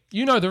look.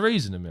 You know the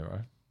reason,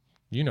 Amira.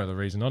 You know the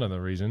reason, I know the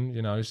reason.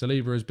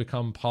 Saliba has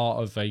become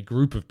part of a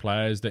group of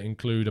players that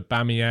include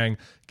Aubameyang,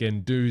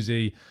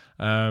 Guendouzi.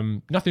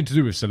 Nothing to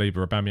do with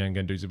Saliba, Aubameyang,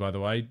 Guendouzi, by the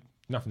way.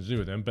 Nothing to do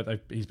with them, but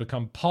he's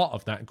become part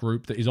of that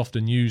group that is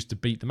often used to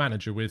beat the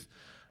manager with.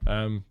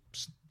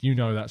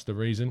 That's the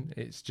reason.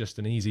 It's just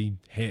an easy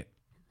hit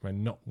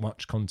when not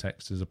much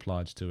context is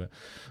applied to it.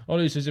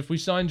 Olu says, if we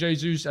sign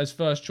Jesus as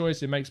first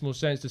choice, it makes more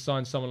sense to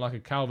sign someone like a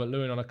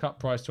Calvert-Lewin on a cut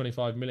price,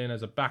 25 million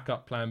as a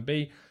backup plan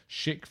B.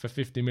 Schick for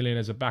 50 million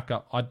as a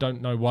backup. I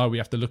don't know why we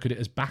have to look at it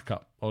as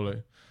backup,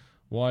 Olu.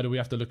 Why do we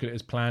have to look at it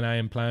as plan A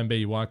and plan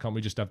B? Why can't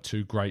we just have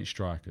two great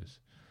strikers?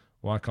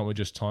 Why can't we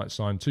just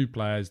sign two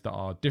players that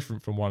are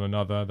different from one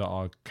another, that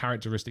are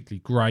characteristically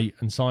great,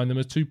 and sign them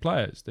as two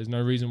players? There's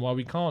no reason why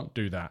we can't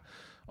do that.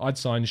 I'd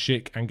sign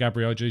Schick and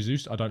Gabriel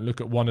Jesus. I don't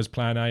look at one as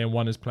plan A and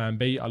one as plan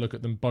B. I look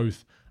at them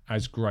both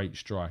as great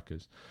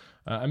strikers.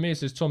 Amir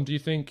says, Tom, do you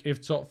think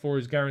if top four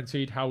is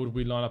guaranteed, how would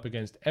we line up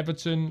against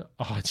Everton?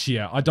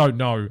 I don't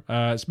know.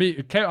 I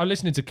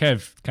listened to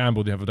Kev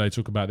Campbell the other day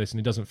talk about this, and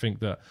he doesn't think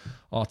that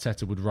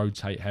Arteta would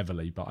rotate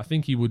heavily, but I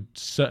think he would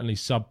certainly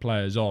sub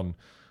players on,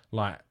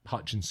 like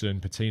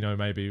Hutchinson, Patino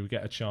maybe would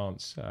get a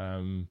chance.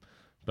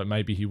 But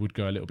maybe he would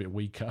go a little bit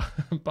weaker.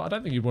 But I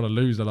don't think he'd want to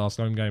lose the last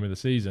home game of the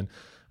season,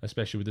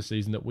 especially with the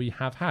season that we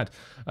have had.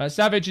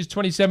 Savage is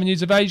 27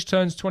 years of age,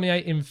 turns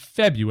 28 in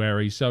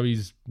February, so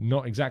he's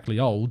not exactly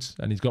old,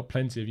 and he's got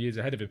plenty of years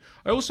ahead of him.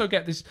 I also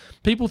get this,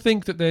 people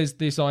think that there's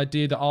this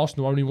idea that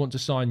Arsenal only want to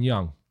sign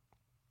young.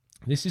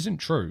 This isn't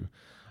true.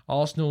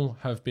 Arsenal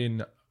have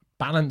been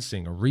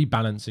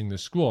rebalancing the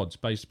squads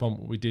based upon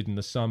what we did in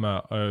the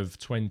summer of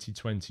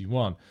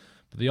 2021.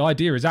 But the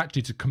idea is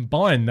actually to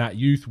combine that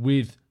youth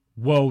with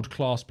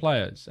world-class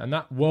players, and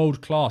that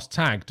world-class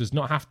tag does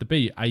not have to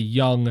be a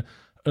young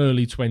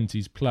early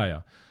 20s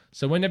player.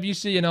 So whenever you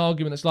see an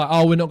argument that's like,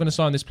 we're not going to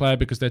sign this player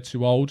because they're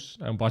too old,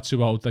 and by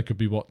too old they could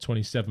be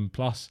 27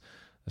 plus,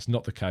 that's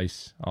not the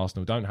case.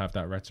 Arsenal don't have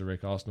that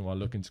rhetoric. Arsenal are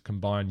looking to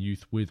combine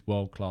youth with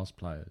world-class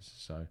players.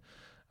 So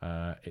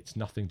it's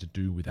nothing to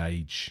do with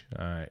age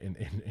in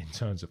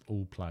terms of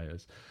all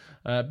players.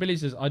 Billy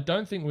says, I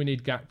don't think we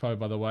need Gakpo,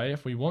 by the way.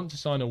 If we want to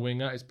sign a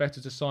winger, it's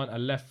better to sign a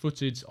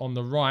left-footed on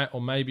the right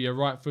or maybe a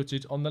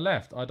right-footed on the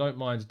left. I don't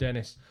mind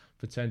Dennis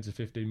for 10 to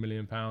 15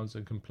 million pounds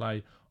and can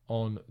play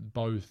on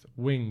both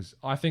wings.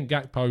 I think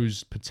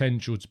Gakpo's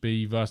potential to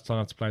be versatile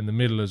enough to play in the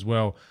middle as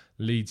well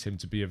leads him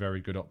to be a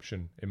very good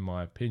option, in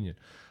my opinion.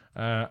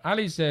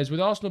 Ali says,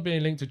 with Arsenal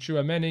being linked to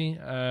Tchouaméni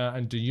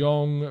and De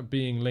Jong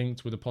being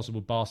linked with a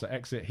possible Barca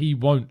exit, he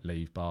won't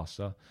leave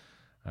Barca.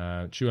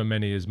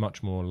 Tchouaméni is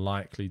much more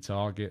likely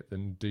target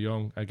than De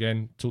Jong.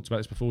 Again, talked about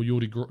this before.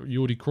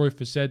 Jordi Cruyff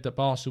has said that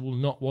Barca will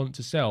not want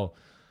to sell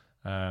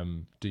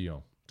De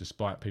Jong,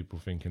 despite people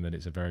thinking that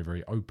it's a very,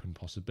 very open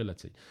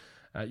possibility.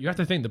 You have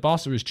to think the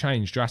Barca has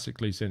changed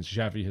drastically since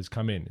Xavi has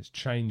come in. It's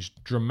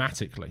changed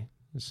dramatically.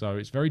 So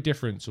it's very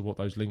different to what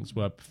those links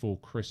were before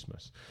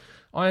Christmas.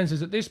 Iron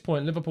says, at this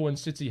point, Liverpool and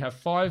City have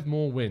 5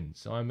 more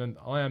wins. I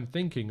am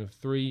thinking of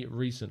 3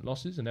 recent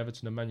losses, and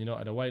Everton and Man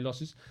United away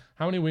losses.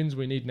 How many wins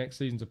we need next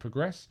season to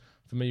progress?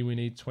 For me, we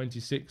need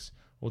 26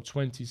 or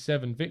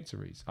 27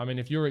 victories. I mean,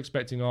 if you're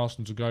expecting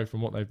Arsenal to go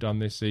from what they've done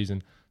this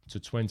season to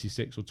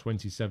 26 or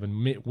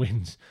 27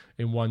 wins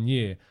in 1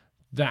 year,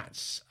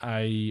 that's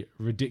a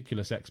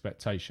ridiculous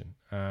expectation.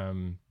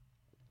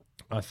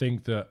 I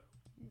think that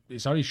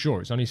it's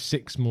only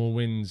 6 more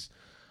wins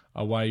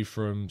away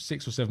from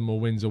 6 or 7 more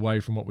wins away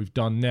from what we've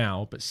done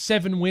now, but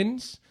 7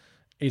 wins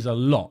is a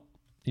lot.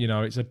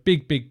 It's a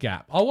big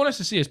gap. I want us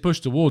to see us push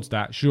towards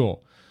that,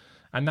 sure,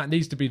 and that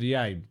needs to be the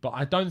aim. But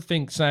I don't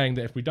think saying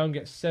that if we don't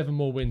get 7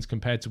 more wins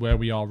compared to where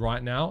we are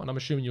right now, and I'm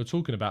assuming you're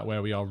talking about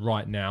where we are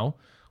right now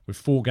with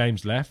 4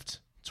 games left,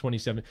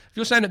 27. If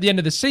you're saying at the end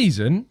of the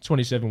season,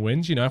 27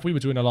 wins, if we were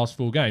to win our last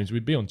 4 games,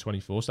 we'd be on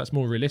 24, so that's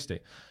more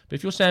realistic. But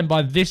if you're saying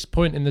by this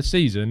point in the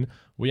season,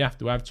 we have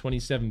to have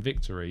 27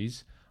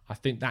 victories, I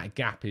think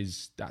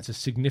that's a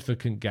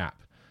significant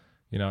gap.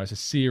 It's a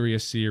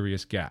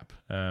serious gap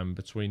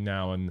between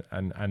now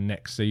and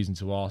next season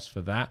to ask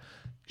for that.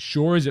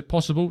 Sure, is it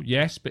possible?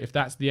 Yes, but if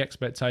that's the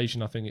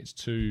expectation, I think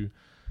it's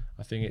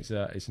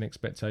an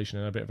expectation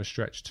and a bit of a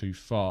stretch too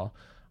far.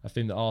 I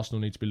think that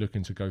Arsenal need to be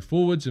looking to go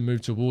forwards and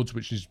move towards,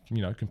 which is,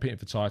 competing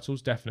for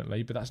titles,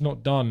 definitely. But that's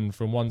not done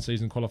from one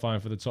season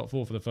qualifying for the top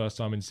 4 for the first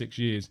time in 6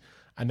 years,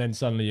 and then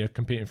suddenly you're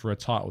competing for a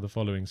title the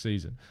following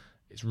season.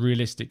 It's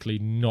realistically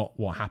not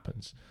what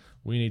happens.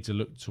 We need to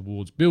look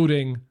towards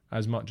building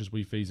as much as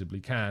we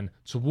feasibly can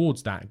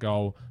towards that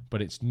goal,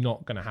 but it's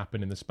not going to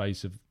happen in the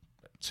space of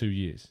 2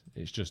 years.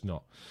 It's just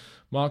not.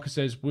 Marcus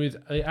says,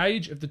 with the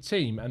age of the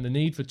team and the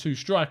need for 2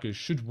 strikers,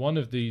 should one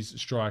of these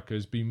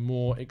strikers be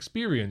more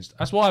experienced?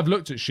 That's why I've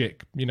looked at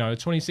Schick, a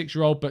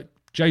 26-year-old, but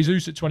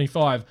Jesus at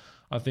 25,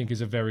 I think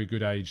is a very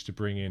good age to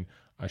bring in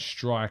a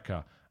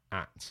striker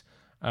at.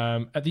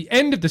 At the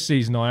end of the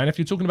season, Ian, if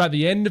you're talking about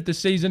the end of the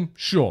season,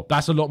 sure,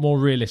 that's a lot more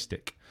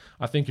realistic.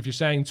 I think if you're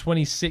saying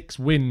 26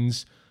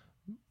 wins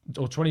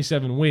or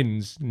 27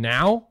 wins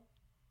now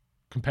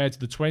compared to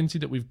the 20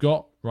 that we've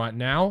got right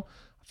now,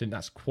 I think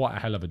that's quite a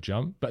hell of a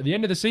jump. But at the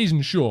end of the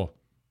season, sure,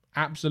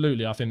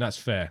 absolutely, I think that's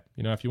fair.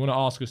 If you want to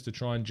ask us to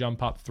try and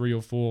jump up 3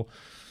 or 4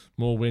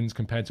 more wins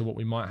compared to what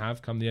we might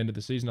have come the end of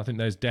the season, I think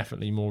there's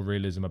definitely more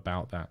realism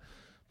about that.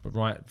 But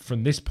right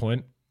from this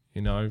point,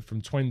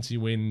 from 20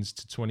 wins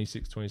to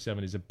 26,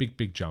 27 is a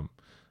big jump.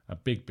 A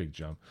big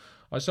jump.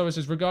 So it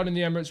says, regarding the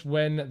Emirates,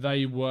 when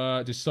they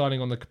were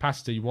deciding on the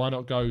capacity, why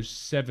not go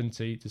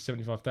 70 to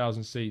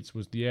 75,000 seats?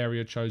 Was the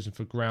area chosen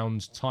for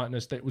ground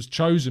tightness? It was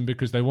chosen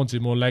because they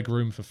wanted more leg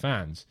room for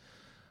fans.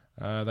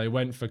 They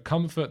went for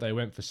comfort. They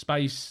went for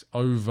space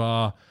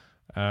over,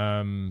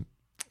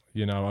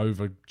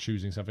 over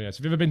choosing something else.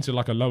 If you've ever been to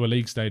like a lower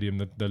league stadium,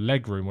 the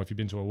leg room, or if you've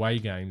been to away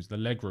games, the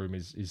leg room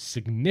is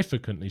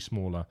significantly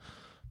smaller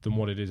than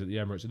what it is at the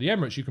Emirates. At the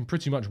Emirates, you can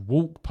pretty much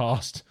walk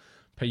past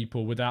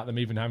people without them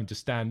even having to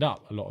stand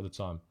up a lot of the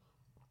time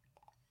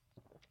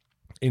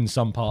in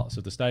some parts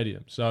of the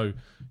stadium. So,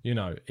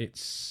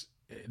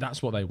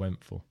 that's what they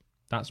went for.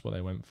 Let's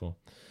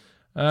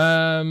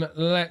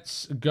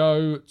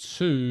go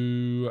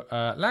to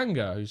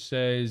Langer, who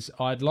says,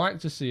 I'd like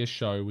to see a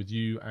show with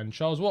you and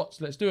Charles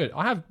Watts. Let's do it.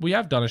 We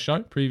have done a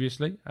show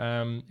previously.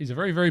 He's a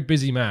very, very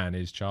busy man,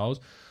 is Charles.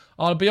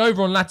 I'll be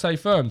over on Latte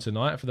Firm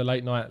tonight for the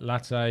late night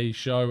latte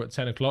show at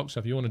 10 o'clock. So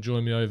if you want to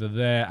join me over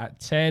there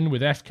at 10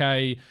 with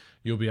FK,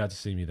 you'll be able to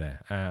see me there.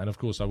 And of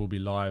course, I will be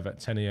live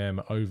at 10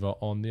 a.m. over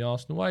on the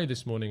Arsenal Way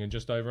this morning in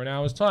just over an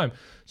hour's time.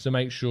 So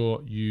make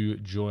sure you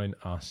join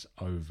us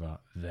over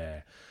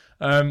there.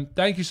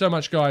 Thank you so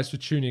much, guys, for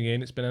tuning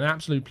in. It's been an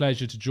absolute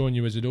pleasure to join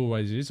you, as it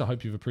always is. I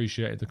hope you've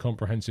appreciated the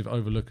comprehensive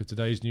overlook of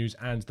today's news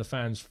and the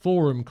fans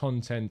forum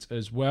content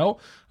as well.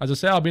 As I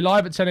say, I'll be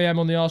live at 10 a.m.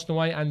 on the Arsenal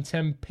Way and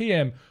 10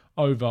 p.m.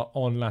 over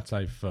on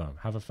Latte Firm.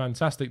 Have a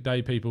fantastic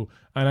day, people,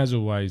 and as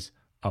always,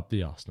 up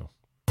the Arsenal.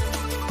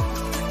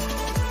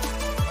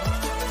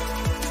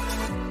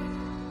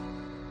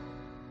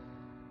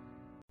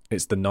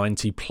 It's the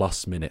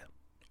 90-plus minute.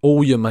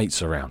 All your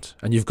mates around,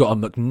 and you've got a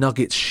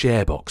McNuggets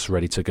share box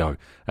ready to go,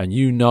 and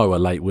you know a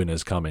late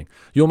winner's coming.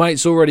 Your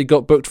mate's already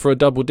got booked for a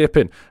double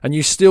dipping, and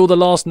you steal the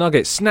last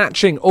nugget,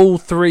 snatching all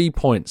 3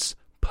 points.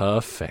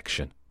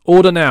 Perfection.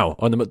 Order now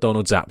on the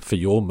McDonald's app for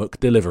your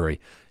McDelivery.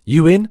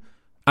 You in?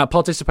 At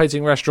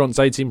participating restaurants,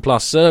 18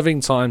 plus,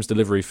 serving times,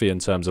 delivery fee and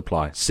terms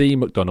apply. See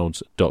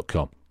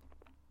mcdonalds.com.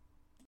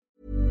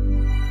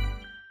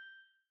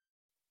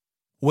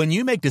 When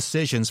you make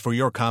decisions for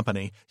your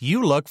company,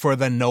 you look for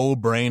the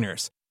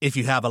no-brainers. If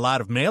you have a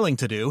lot of mailing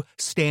to do,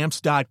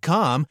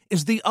 Stamps.com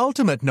is the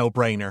ultimate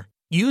no-brainer.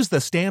 Use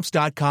the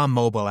Stamps.com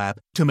mobile app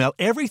to mail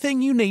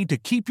everything you need to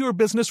keep your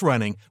business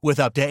running with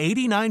up to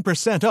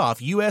 89%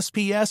 off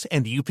USPS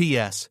and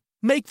UPS.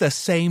 Make the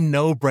same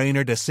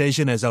no-brainer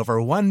decision as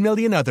over 1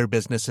 million other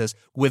businesses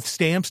with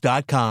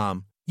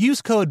Stamps.com.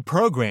 Use code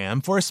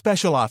PROGRAM for a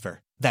special offer.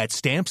 That's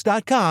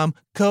Stamps.com,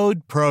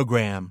 code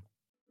PROGRAM.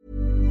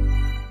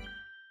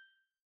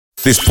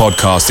 This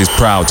podcast is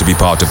proud to be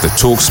part of the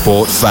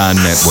TalkSport Fan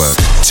Network.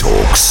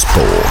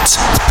 TalkSport.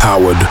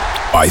 Powered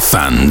by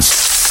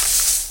fans.